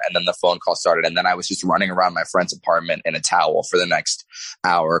water on, and then the phone call started. And then I was just running around my friend's apartment in a towel for the next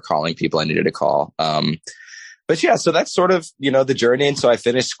hour, calling people I needed to call. But yeah, so that's sort of, the journey. And so I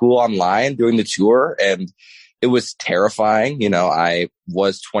finished school online doing the tour, and it was terrifying. I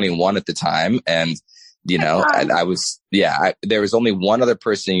was 21 at the time, and, I was, there was only one other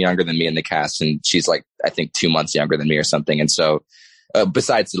person younger than me in the cast, and she's I think 2 months younger than me or something. And so,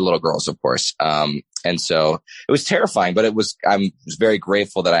 besides the little girls, of course. And so it was terrifying, but I'm very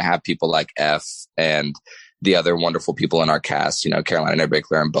grateful that I have people like F and the other wonderful people in our cast, Carolina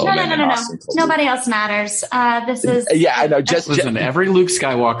Bickler and Bowman. No. Nobody else matters. This is. Yeah, I know. Listen, every Luke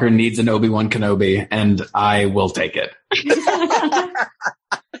Skywalker needs an Obi-Wan Kenobi, and I will take it.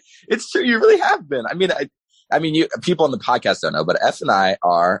 It's true. You really have been. People on the podcast don't know, but F and I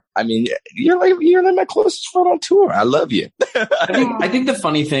are, you're like my closest friend on tour. I love you. I think the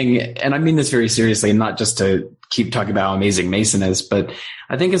funny thing, and I mean this very seriously, and not just to keep talking about how amazing Mason is, but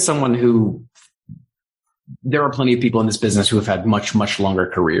I think as someone who, there are plenty of people in this business who have had much, much longer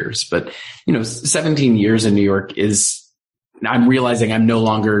careers, but 17 years in New York I'm realizing I'm no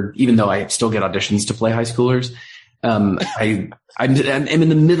longer, even though I still get auditions to play high schoolers, I'm in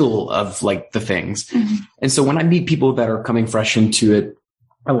the middle of the things. Mm-hmm. And so when I meet people that are coming fresh into it,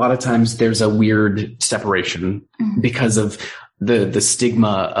 a lot of times there's a weird separation because of the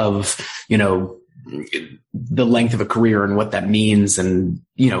stigma of, the length of a career and what that means, and,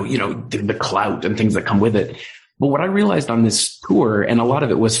 the clout and things that come with it. But what I realized on this tour, and a lot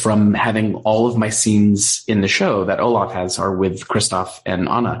of it was from having all of my scenes in the show that Olaf has are with Christoph and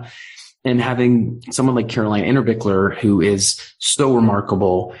Anna, and having someone like Caroline Innerbickler, who is so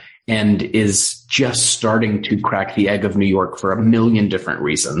remarkable and is just starting to crack the egg of New York for a million different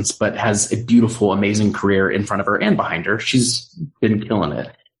reasons, but has a beautiful, amazing career in front of her and behind her. She's been killing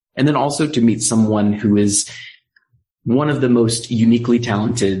it. And then also to meet someone who is one of the most uniquely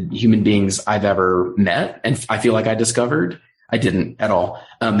talented human beings I've ever met. And I feel like I discovered. I didn't at all.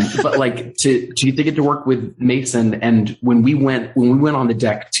 But to get to work with Mason, and when we went on the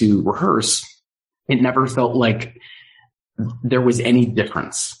deck to rehearse, it never felt like there was any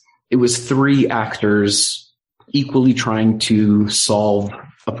difference. It was three actors equally trying to solve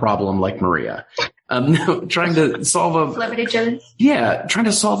a problem like Maria. Trying to solve trying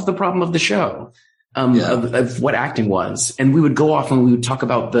to solve the problem of the show. Of what acting was. And we would go off and we would talk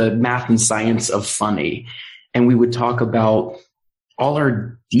about the math and science of funny. And we would talk about all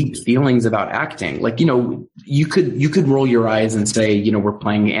our deep feelings about acting. Like, you could roll your eyes and say, we're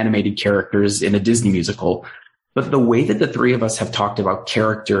playing animated characters in a Disney musical. But the way that the three of us have talked about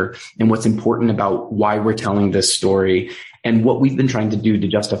character and what's important about why we're telling this story and what we've been trying to do to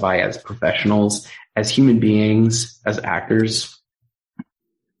justify as professionals, as human beings, as actors,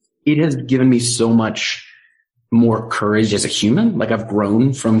 it has given me so much more courage as a human. Like, I've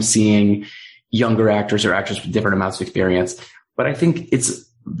grown from seeing younger actors or actors with different amounts of experience. But I think it's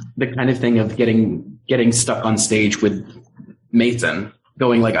the kind of thing of getting stuck on stage with Mason,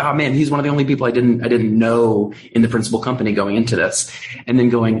 going like, oh man, he's one of the only people I didn't know in the principal company going into this. And then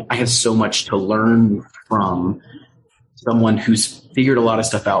going, I have so much to learn from someone who's figured a lot of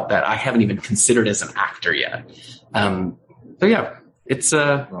stuff out that I haven't even considered as an actor yet. So yeah, it's,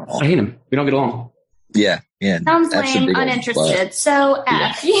 I hate him. We don't get along. Yeah. Sounds lame, uninterested. So,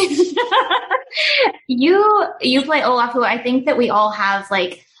 F, you play Olaf, who I think that we all have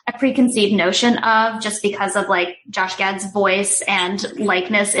like a preconceived notion of just because of like Josh Gad's voice and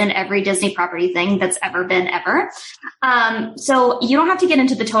likeness in every Disney property thing that's ever been ever. So you don't have to get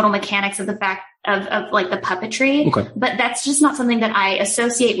into the total mechanics of the fact of like the puppetry, okay, but that's just not something that I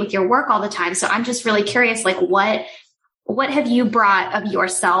associate with your work all the time. So I'm just really curious, like what have you brought of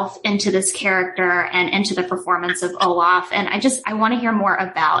yourself into this character and into the performance of Olaf? And I want to hear more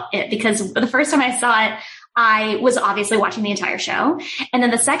about it, because the first time I saw it, I was obviously watching the entire show. And then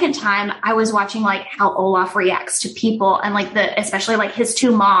the second time I was watching like how Olaf reacts to people and like especially like his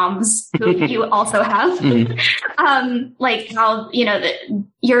two moms who you also have, like how,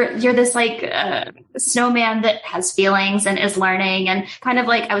 you're this like snowman that has feelings and is learning, and kind of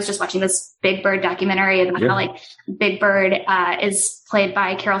like I was just watching this Big Bird documentary about how like Big Bird is played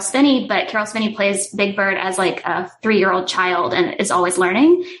by Carol Spinney, but Carol Spinney plays Big Bird as like a 3-year-old child and is always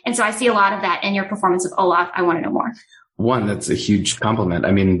learning. And so I see a lot of that in your performance of Olaf. I want to know more. One, that's a huge compliment.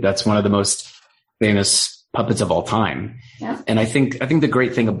 I mean, that's one of the most famous puppets of all time. Yeah. And I think the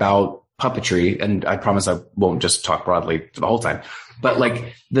great thing about puppetry, and I promise I won't just talk broadly for the whole time, but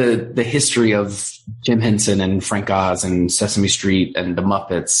like the history of Jim Henson and Frank Oz and Sesame Street and the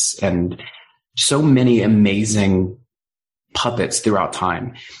Muppets and so many amazing puppets throughout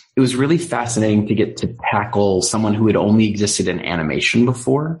time. It was really fascinating to get to tackle someone who had only existed in animation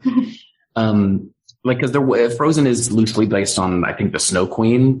before. Like, because Frozen is loosely based on, I think, the Snow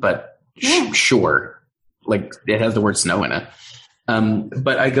Queen, but sure, like it has the word snow in it.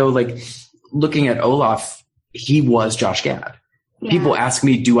 But I go like looking at Olaf, he was Josh Gad. Yeah. People ask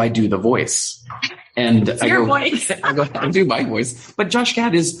me, do I do the voice? And I do my voice. But Josh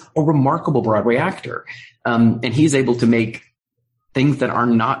Gad is a remarkable Broadway actor. And he's able to make things that are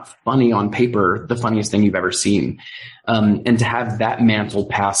not funny on paper the funniest thing you've ever seen. And to have that mantle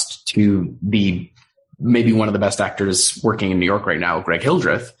passed to maybe one of the best actors working in New York right now, Greg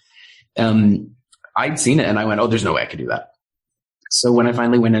Hildreth, I'd seen it and I went, oh, there's no way I could do that. So when I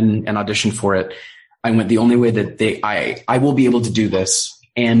finally went in and auditioned for it, I went, the only way that I will be able to do this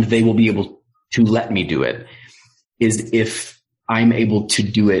and they will be able to let me do it is if I'm able to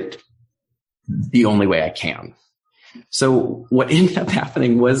do it the only way I can. So what ended up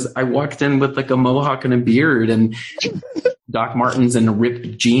happening was I walked in with like a mohawk and a beard and Doc Martens and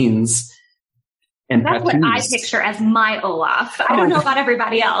ripped jeans. And that's tattoos. What I picture as my Olaf. I don't know about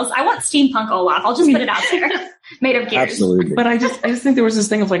everybody else. I want steampunk Olaf. I'll just put it out there. Made of gears. Absolutely. But I just think there was this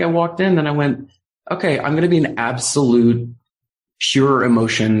thing of like, I walked in and I went, okay, I'm going to be an absolute pure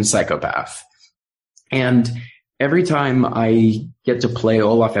emotion psychopath. And every time I get to play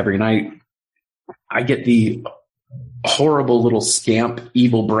Olaf every night, I get the horrible little scamp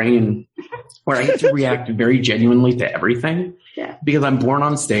evil brain where I get to react very genuinely to everything. Yeah. Because I'm born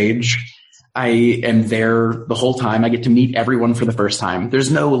on stage. I am there the whole time. I get to meet everyone for the first time. There's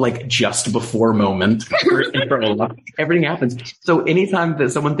no like just before moment. Everything happens. So anytime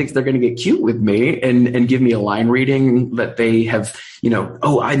that someone thinks they're going to get cute with me and give me a line reading that they have,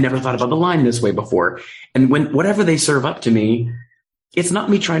 oh, I never thought about the line this way before. And whatever they serve up to me, it's not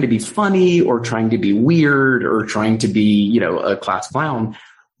me trying to be funny or trying to be weird or trying to be, a class clown.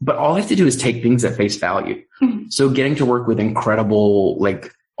 But all I have to do is take things at face value. Mm-hmm. So getting to work with incredible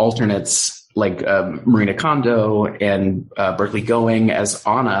like alternates like Marina Kondo and Berkeley Going as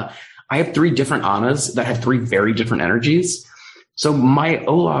Anna. I have 3 different Annas that have 3 very different energies. So my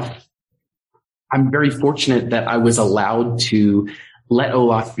Olaf, I'm very fortunate that I was allowed to let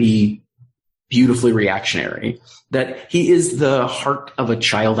Olaf be beautifully reactionary, that he is the heart of a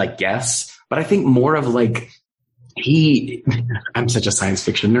child, I guess. But I think more of like, I'm such a science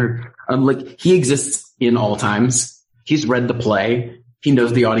fiction nerd. Like he exists in all times. He's read the play. He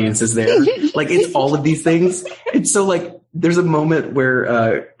knows the audience is there. Like it's all of these things. And so like there's a moment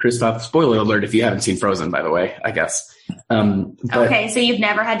where Kristoff, spoiler alert if you haven't seen Frozen, by the way, I guess. Okay, so you've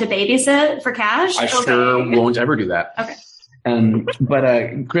never had to babysit for cash? I sure won't ever do that. Okay. But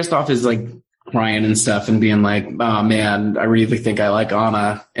Kristoff is like crying and stuff and being like, oh man, I really think I like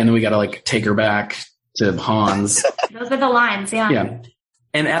Anna. And then we got to like take her back to Hans. Those are the lines. Yeah. Yeah.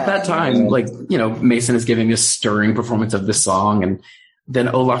 And at that time, like, you know, Mason is giving this stirring performance of this song. And then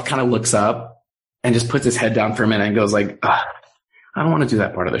Olaf kind of looks up and just puts his head down for a minute and goes like, I don't want to do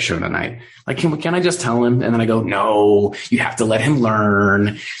that part of the show tonight. Like, can I just tell him? And then I go, no, you have to let him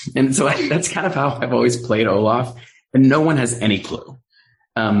learn. And so that's kind of how I've always played Olaf. And no one has any clue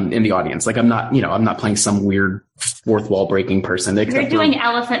in the audience. Like, I'm not playing some weird fourth wall breaking person. You're doing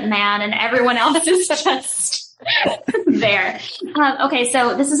Elephant Man and everyone else is just there. Okay,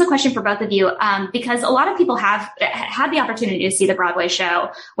 so this is a question for both of you, because a lot of people have had the opportunity to see the Broadway show,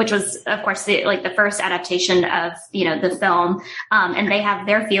 which was, of course, the first adaptation of, you know, the film, and they have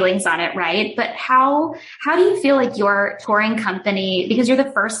their feelings on it, right? But how do you feel like your touring company, because you're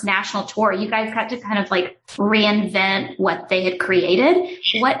the first national tour, you guys got to kind of like reinvent what they had created?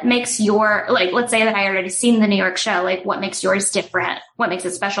 What makes your, like, let's say that I already seen the New York show, like what makes yours different? What makes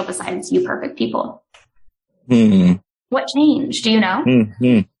it special besides You Perfect People? What changed? Do you know?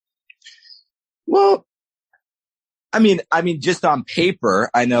 Well, I mean, just on paper,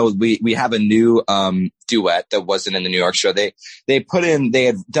 I know we have a new duet that wasn't in the New York show. They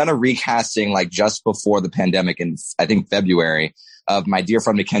had done a recasting like just before the pandemic in, I think, February, of my dear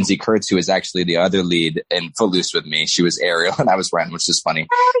friend Mackenzie Kurtz, who is actually the other lead in Footloose with me. She was Ariel and I was Ren, which is funny.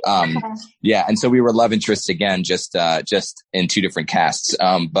 Yeah, and so we were love interests again, just in two different casts.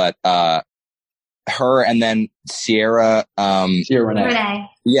 But her and then Sierra Renee.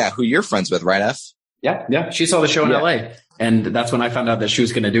 Yeah, who you're friends with, right, F? Yeah. She saw the show in LA. And that's when I found out that she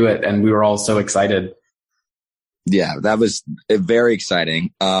was going to do it. And we were all so excited. Yeah, that was very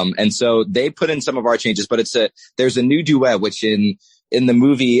exciting. And so they put in some of our changes, but there's a new duet, which in the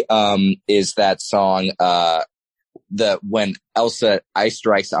movie, is that song, when Elsa ice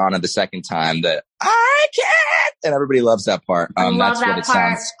strikes Anna the second time, that I can't, and everybody loves that part.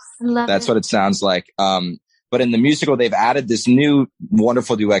 That's what it sounds like. But in the musical, they've added this new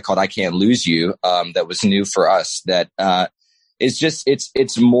wonderful duet called I Can't Lose You, that was new for us, that,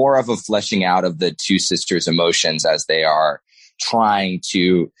 it's more of a fleshing out of the two sisters' emotions as they are trying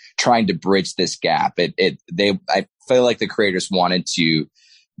to bridge this gap. I feel like the creators wanted to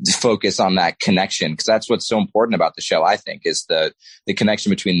focus on that connection, because that's what's so important about the show, I think, is the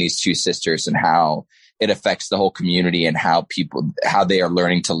connection between these two sisters and how it affects the whole community and how they are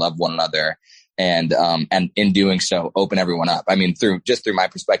learning to love one another. And in doing so, open everyone up. I mean, through my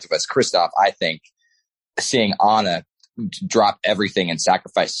perspective as Kristoff, I think seeing Anna drop everything and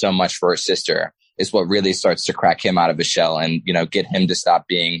sacrifice so much for her sister is what really starts to crack him out of his shell and, you know, get him to stop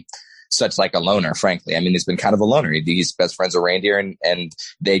being such like a loner, frankly. I mean, he's been kind of a loner. He's best friends with reindeer and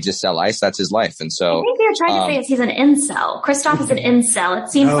they just sell ice. That's his life. And so I think you're trying to say is he's an incel. Kristoff is an incel. It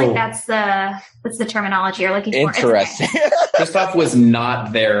seems like that's the terminology you're looking for. Interesting. Kristoff was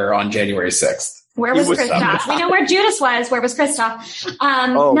not there on January 6th. Where was Kristoff? We know where Judas was. Where was Kristoff?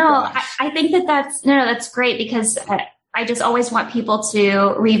 I think that's great, because I just always want people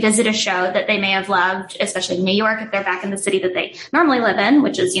to revisit a show that they may have loved, especially in New York, if they're back in the city that they normally live in,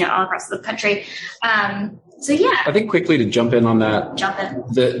 which is, you know, all across the country. So yeah. I think quickly to jump in on that.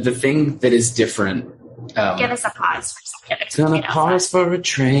 The thing that is different. Give us a pause for a second. It's gonna pause for a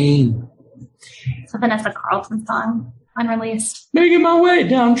train. It's a Vanessa Carlton song, unreleased. Making my way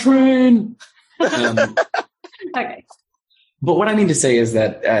down train. Okay. But what I mean to say is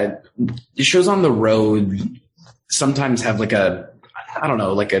that shows on the road sometimes have like a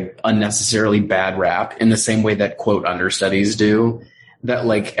unnecessarily bad rap, in the same way that quote understudies do. That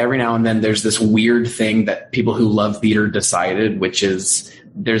like every now and then there's this weird thing that people who love theater decided, which is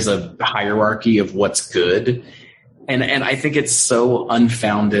there's a hierarchy of what's good. And I think it's so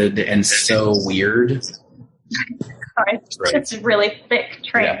unfounded and so weird. Sorry, it's a really thick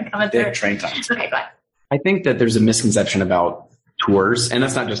train coming through. Thick train times. Okay, go ahead. I think that there's a misconception about tours, and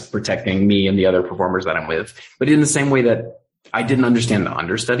that's not just protecting me and the other performers that I'm with, but in the same way that I didn't understand the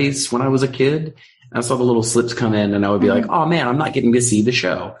understudies when I was a kid. I saw the little slips come in and I would be like, oh man, I'm not getting to see the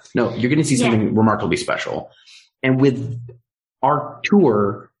show. No, you're going to see something remarkably special. And with our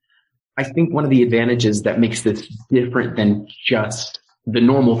tour, I think one of the advantages that makes this different than just the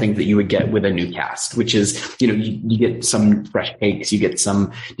normal things that you would get with a new cast, which is, you know, you get some fresh takes, you get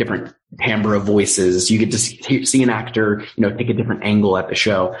some different timbre of voices, you get to see an actor, you know, take a different angle at the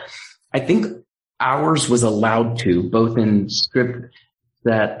show. I think ours was allowed to, both in script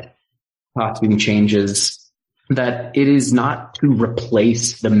that costume changes, that it is not to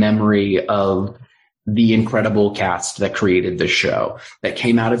replace the memory of the incredible cast that created the show, that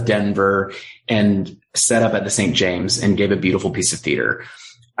came out of Denver and set up at the St. James and gave a beautiful piece of theater.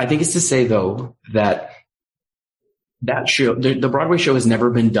 I think it's to say, though, that show, the Broadway show, has never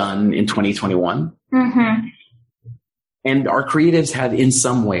been done in 2021. Mm-hmm. And our creatives have, in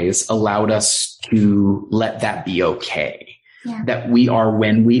some ways, allowed us to let that be okay. Yeah. That we are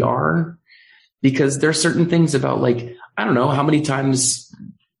when we are. Because there are certain things about, like, I don't know how many times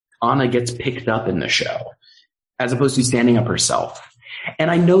Anna gets picked up in the show as opposed to standing up herself. And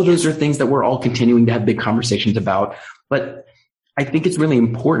I know those are things that we're all continuing to have big conversations about, but I think it's really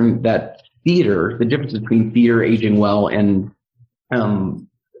important that theater, the difference between theater aging well and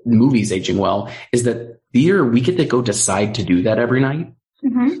movies aging well, is that theater, we get to go decide to do that every night.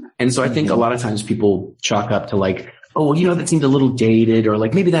 Mm-hmm. And so I think a lot of times people chalk up to, like, oh, well, you know, that seemed a little dated, or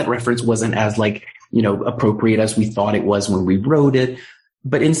like maybe that reference wasn't as, like, you know, appropriate as we thought it was when we wrote it.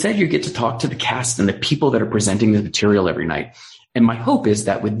 But instead, you get to talk to the cast and the people that are presenting the material every night. And my hope is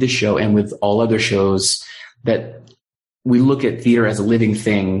that with this show and with all other shows, that we look at theater as a living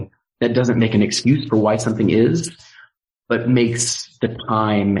thing that doesn't make an excuse for why something is, but makes the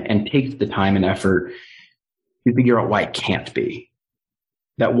time and takes the time and effort to figure out why it can't be.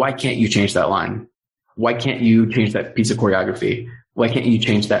 That why can't you change that line? Why can't you change that piece of choreography? Why can't you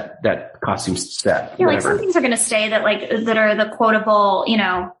change that costume set? Yeah, like some things are going to stay that are the quotable, you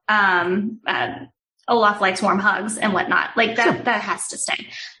know, Olaf likes warm hugs and whatnot. Like that has to stay.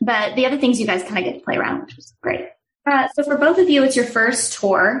 But the other things you guys kind of get to play around, which is great. So for both of you, it's your first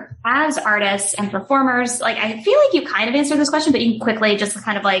tour as artists and performers. Like, I feel like you kind of answered this question, but you can quickly just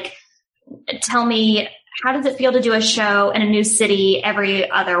kind of like tell me, how does it feel to do a show in a new city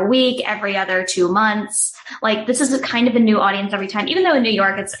every other week, every other 2 months? Like, this is a kind of a new audience every time, even though in New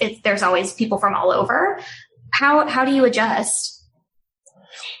York, there's always people from all over. How do you adjust?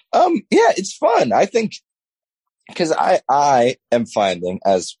 Yeah, it's fun. I think because I am finding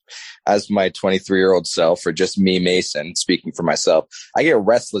as my 23-year-old self, or just me, Mason, speaking for myself, I get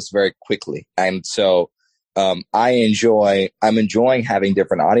restless very quickly. And so, I'm enjoying having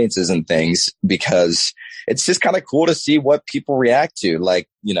different audiences and things, because it's just kind of cool to see what people react to. Like,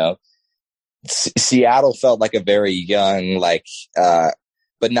 you know, Seattle felt like a very young, like,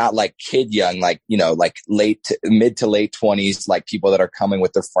 but not like kid young, like, you know, like mid to late 20s, like people that are coming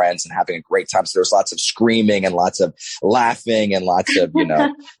with their friends and having a great time. So there's lots of screaming and lots of laughing and lots of, you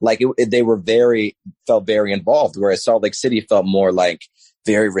know, like they felt very involved. Whereas Salt Lake City felt more like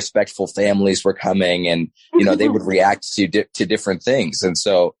very respectful families were coming, and, you know, they would react to different things. And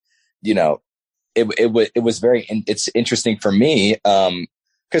so, you know, it was it's interesting for me.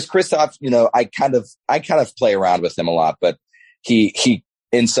 Cause Christoph, you know, I kind of play around with him a lot, but he,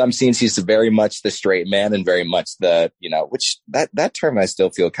 in some scenes, he's very much the straight man and very much the, you know, which that term I still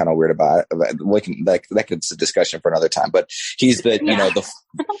feel kind of weird about. That's a discussion for another time, but he's the, you know,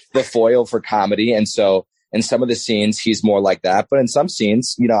 the foil for comedy. And so in some of the scenes, he's more like that. But in some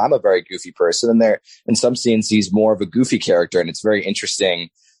scenes, you know, I'm a very goofy person, and in some scenes, he's more of a goofy character. And it's very interesting,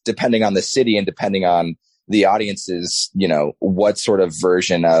 depending on the city and depending on the audiences, you know, what sort of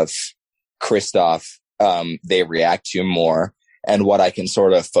version of Christoph they react to more, and what I can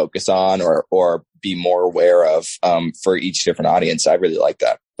sort of focus on or be more aware of for each different audience. I really like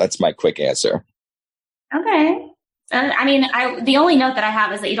that. That's my quick answer. Okay. I mean, the only note that I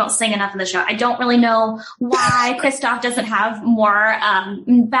have is that you don't sing enough in the show. I don't really know why Christoph doesn't have more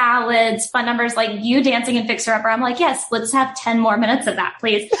ballads, fun numbers, like you dancing in Fixer Upper. I'm like, yes, let's have 10 more minutes of that,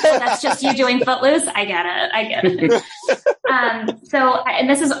 please. That's just you doing Footloose. I get it. And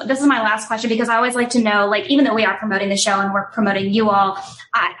this is my last question, because I always like to know, like, even though we are promoting the show and we're promoting you all,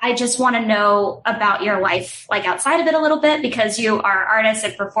 I just want to know about your life, like outside of it a little bit, because you are artists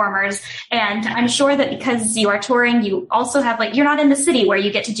and performers. And I'm sure that because you are touring, you also have, like, you're not in the city where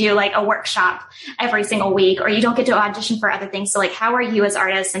you get to do like a workshop every single week, or you don't get to audition for other things. So, like, how are you as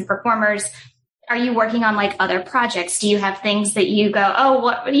artists and performers? Are you working on like other projects? Do you have things that you go, oh,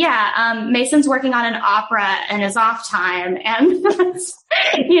 well, yeah, Mason's working on an opera in his off time, and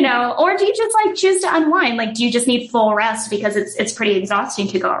you know, or do you just like choose to unwind? Like, do you just need full rest because it's pretty exhausting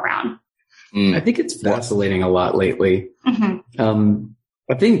to go around? I think it's vacillating a lot lately. Mm-hmm.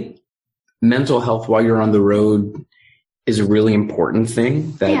 I think mental health while you're on the road is a really important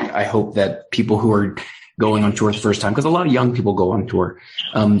thing that I hope that people who are going on tour the first time, because a lot of young people go on tour.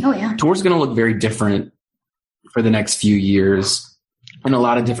 Tour's going to look very different for the next few years in a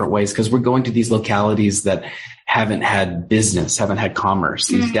lot of different ways, because we're going to these localities that haven't had business, haven't had commerce,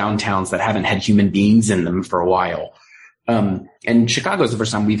 these downtowns that haven't had human beings in them for a while. And Chicago is the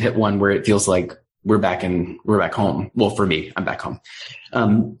first time we've hit one where it feels like we're back home. Well, for me, I'm back home.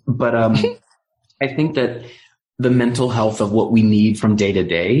 But I think that the mental health of what we need from day to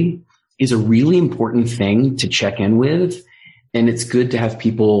day is a really important thing to check in with. And it's good to have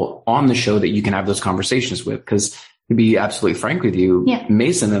people on the show that you can have those conversations with. Because to be absolutely frank with you,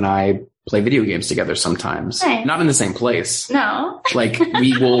 Mason and I play video games together sometimes. Nice. Not in the same place. No. Like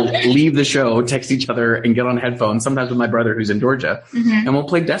we will leave the show, text each other, and get on headphones, sometimes with my brother who's in Georgia, and we'll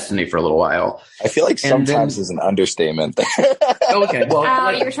play Destiny for a little while. I feel like sometimes is an understatement. Okay.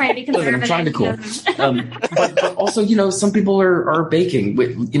 Well, you're trying to be conservative. I'm trying to cool. But also, you know, some people are baking.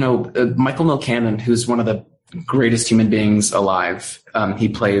 You know, Michael Milcannon, who's one of the greatest human beings alive. He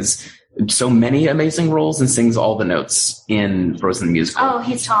plays so many amazing roles and sings all the notes in Frozen the musical. Oh,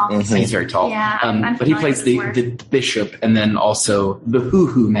 he's tall. Mm-hmm. He's very tall. Yeah, but he plays the bishop and then also the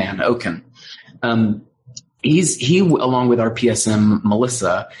hoo-hoo man, Oaken. He along with our PSM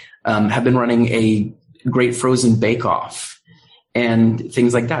Melissa have been running a great Frozen bake-off and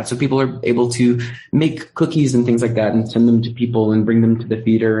things like that. So people are able to make cookies and things like that and send them to people and bring them to the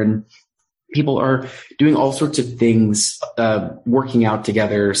theater, and people are doing all sorts of things, working out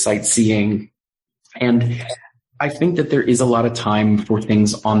together, sightseeing. And I think that there is a lot of time for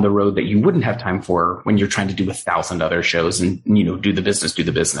things on the road that you wouldn't have time for when you're trying to do 1,000 other shows and, you know, do the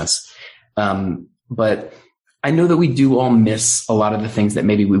business. But I know that we do all miss a lot of the things that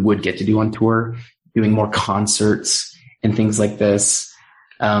maybe we would get to do on tour, doing more concerts and things like this.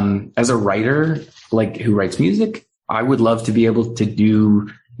 As a writer, like who writes music, I would love to be able to do,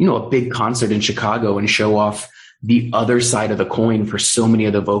 you know, a big concert in Chicago and show off the other side of the coin for so many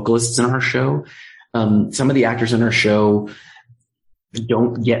of the vocalists in our show. Some of the actors in our show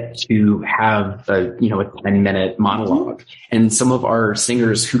don't get to have a 10-minute monologue. And some of our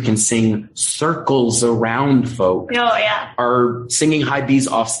singers who can sing circles around folk are singing high B's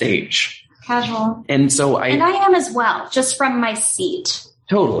off stage. Casual. And so I am as well, just from my seat.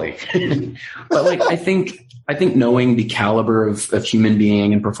 Totally. But like, I think knowing the caliber of human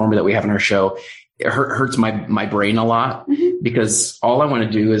being and performer that we have in our show, it hurts my brain a lot, because all I want to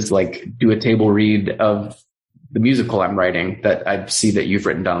do is like do a table read of the musical I'm writing that I see that you've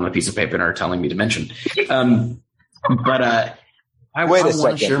written down on a piece of paper and are telling me to mention. But I want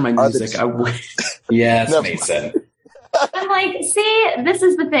to share my music. Yes, Mason. I'm like, see, this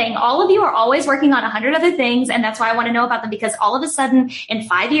is the thing. All of you are always working on 100 other things, and that's why I want to know about them, because all of a sudden, in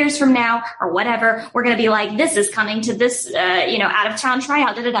 5 years from now or whatever, we're going to be like, this is coming to this, out of town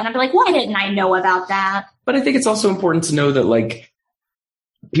tryout. And I'll be like, why didn't I know about that? But I think it's also important to know that like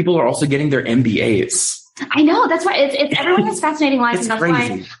people are also getting their MBAs. I know. That's why it's everyone has fascinating lives. It's and that's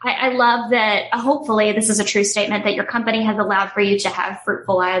crazy. why I love that. Hopefully this is a true statement that your company has allowed for you to have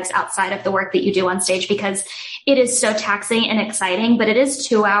fruitful lives outside of the work that you do on stage, because it is so taxing and exciting, but it is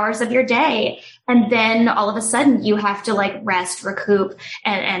 2 hours of your day. And then all of a sudden you have to like rest, recoup,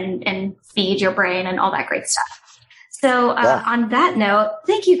 and feed your brain and all that great stuff. So on that note,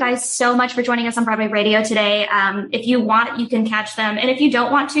 thank you guys so much for joining us on Broadway Radio today. If you want, you can catch them. And if you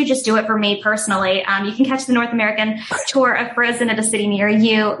don't want to, just do it for me personally. You can catch the North American tour of Frozen at a city near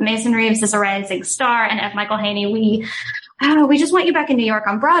you. Mason Reeves is a rising star, and F. Michael Haynie, we just want you back in New York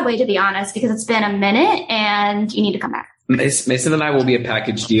on Broadway, to be honest, because it's been a minute and you need to come back. Mason and I will be a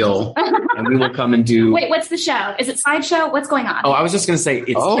package deal, and we will come and do... Wait, what's the show? Is it Sideshow? What's going on? Oh, I was just going to say,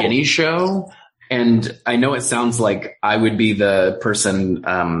 it's any show. And I know it sounds like I would be the person,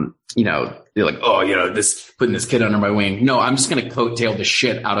 they're like, putting this kid under my wing. No, I'm just going to coattail the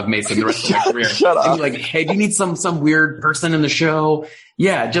shit out of Mason the rest of my career. Shut up. And be like, hey, do you need some weird person in the show?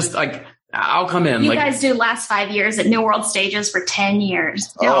 Yeah, just like, I'll come in. You guys do last 5 years at New World Stages for 10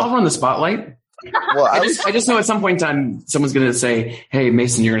 years. Yeah, I'll run the spotlight. Well, I just know at some point in time, someone's going to say, hey,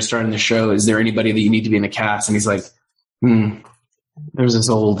 Mason, you're going to start in the show. Is there anybody that you need to be in the cast? And he's like, there's this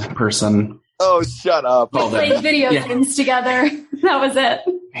old person. Oh, shut up. We played video games together. That was it.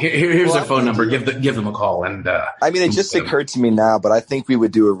 Here's their phone number. Give them a call. And it just occurred to me now, but I think we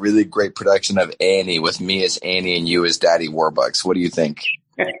would do a really great production of Annie with me as Annie and you as Daddy Warbucks. What do you think?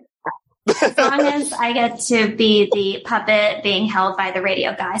 As long as I get to be the puppet being held by the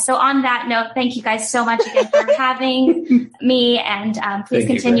radio guy. So on that note, thank you guys so much again for having me, and please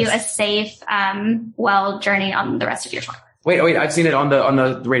continue a safe, journey on the rest of your tour. Wait! I've seen it on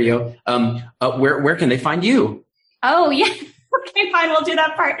the radio. Where can they find you? Oh yeah. Okay, fine. We'll do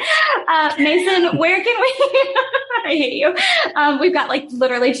that part. Mason, where can we? I hate you. We've got like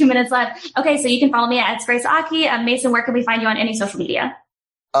literally 2 minutes left. Okay, so you can follow me at Grace Aki. Mason, where can we find you on any social media?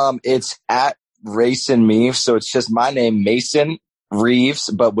 It's at Racin Meeves. So it's just my name, Mason Reeves,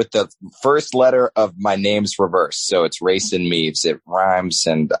 but with the first letter of my name's reversed. So it's Racin Meeves. It rhymes,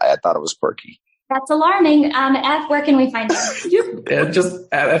 and I thought it was quirky. That's alarming. F, where can we find you? Just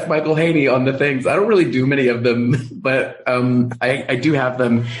at F Michael Haynie on the things. I don't really do many of them, but I do have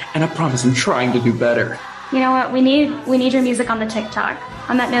them, and I promise I'm trying to do better. You know what? We need your music on the TikTok.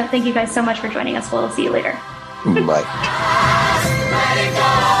 On that note, thank you guys so much for joining us. We'll see you later. Bye. Let it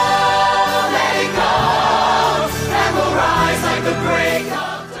go, and we'll rise like the break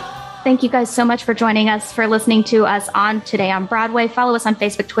of dawn. Thank you guys so much for joining us, for listening to us on Today on Broadway. Follow us on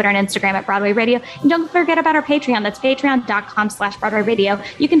Facebook, Twitter, and Instagram at Broadway Radio. And don't forget about our Patreon. That's patreon.com/Broadway Radio.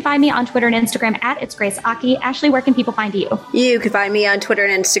 You can find me on Twitter and Instagram at It's Grace Aki. Ashley, where can people find you? You can find me on Twitter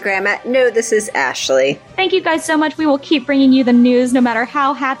and Instagram at No This Is Ashley. Thank you guys so much. We will keep bringing you the news no matter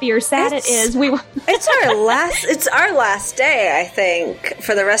how happy or sad it is. We will. It's our last day, I think,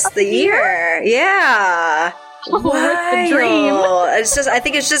 for the rest of the year. Yeah. Oh, the dream. I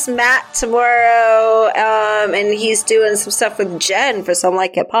think it's just Matt tomorrow, and he's doing some stuff with Jen for Some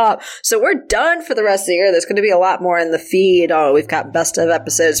Like Hip Hop. So we're done for the rest of the year. There's going to be a lot more in the feed. Oh, we've got best of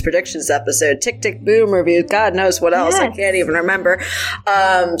episodes, predictions episode, Tick Tick Boom reviews, God knows what else. Yes. I can't even remember.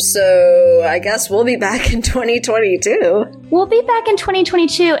 So I guess we'll be back in 2022. We'll be back in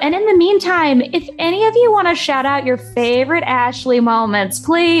 2022. And in the meantime, if any of you want to shout out your favorite Ashley moments,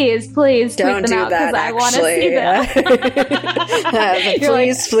 please tweet them out, because I want to see them.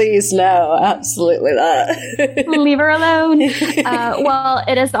 Please, no, absolutely not. Leave her alone. Well,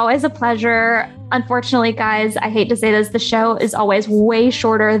 it is always a pleasure. Unfortunately, guys, I hate to say this, the show is always way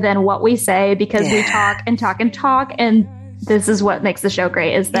shorter than what we say, because we talk and talk and talk, and this is what makes the show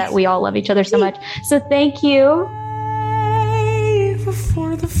great, is that we all love each other so much. So thank you.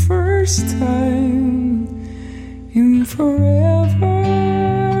 For the first time in forever,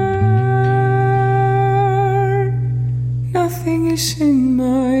 nothing is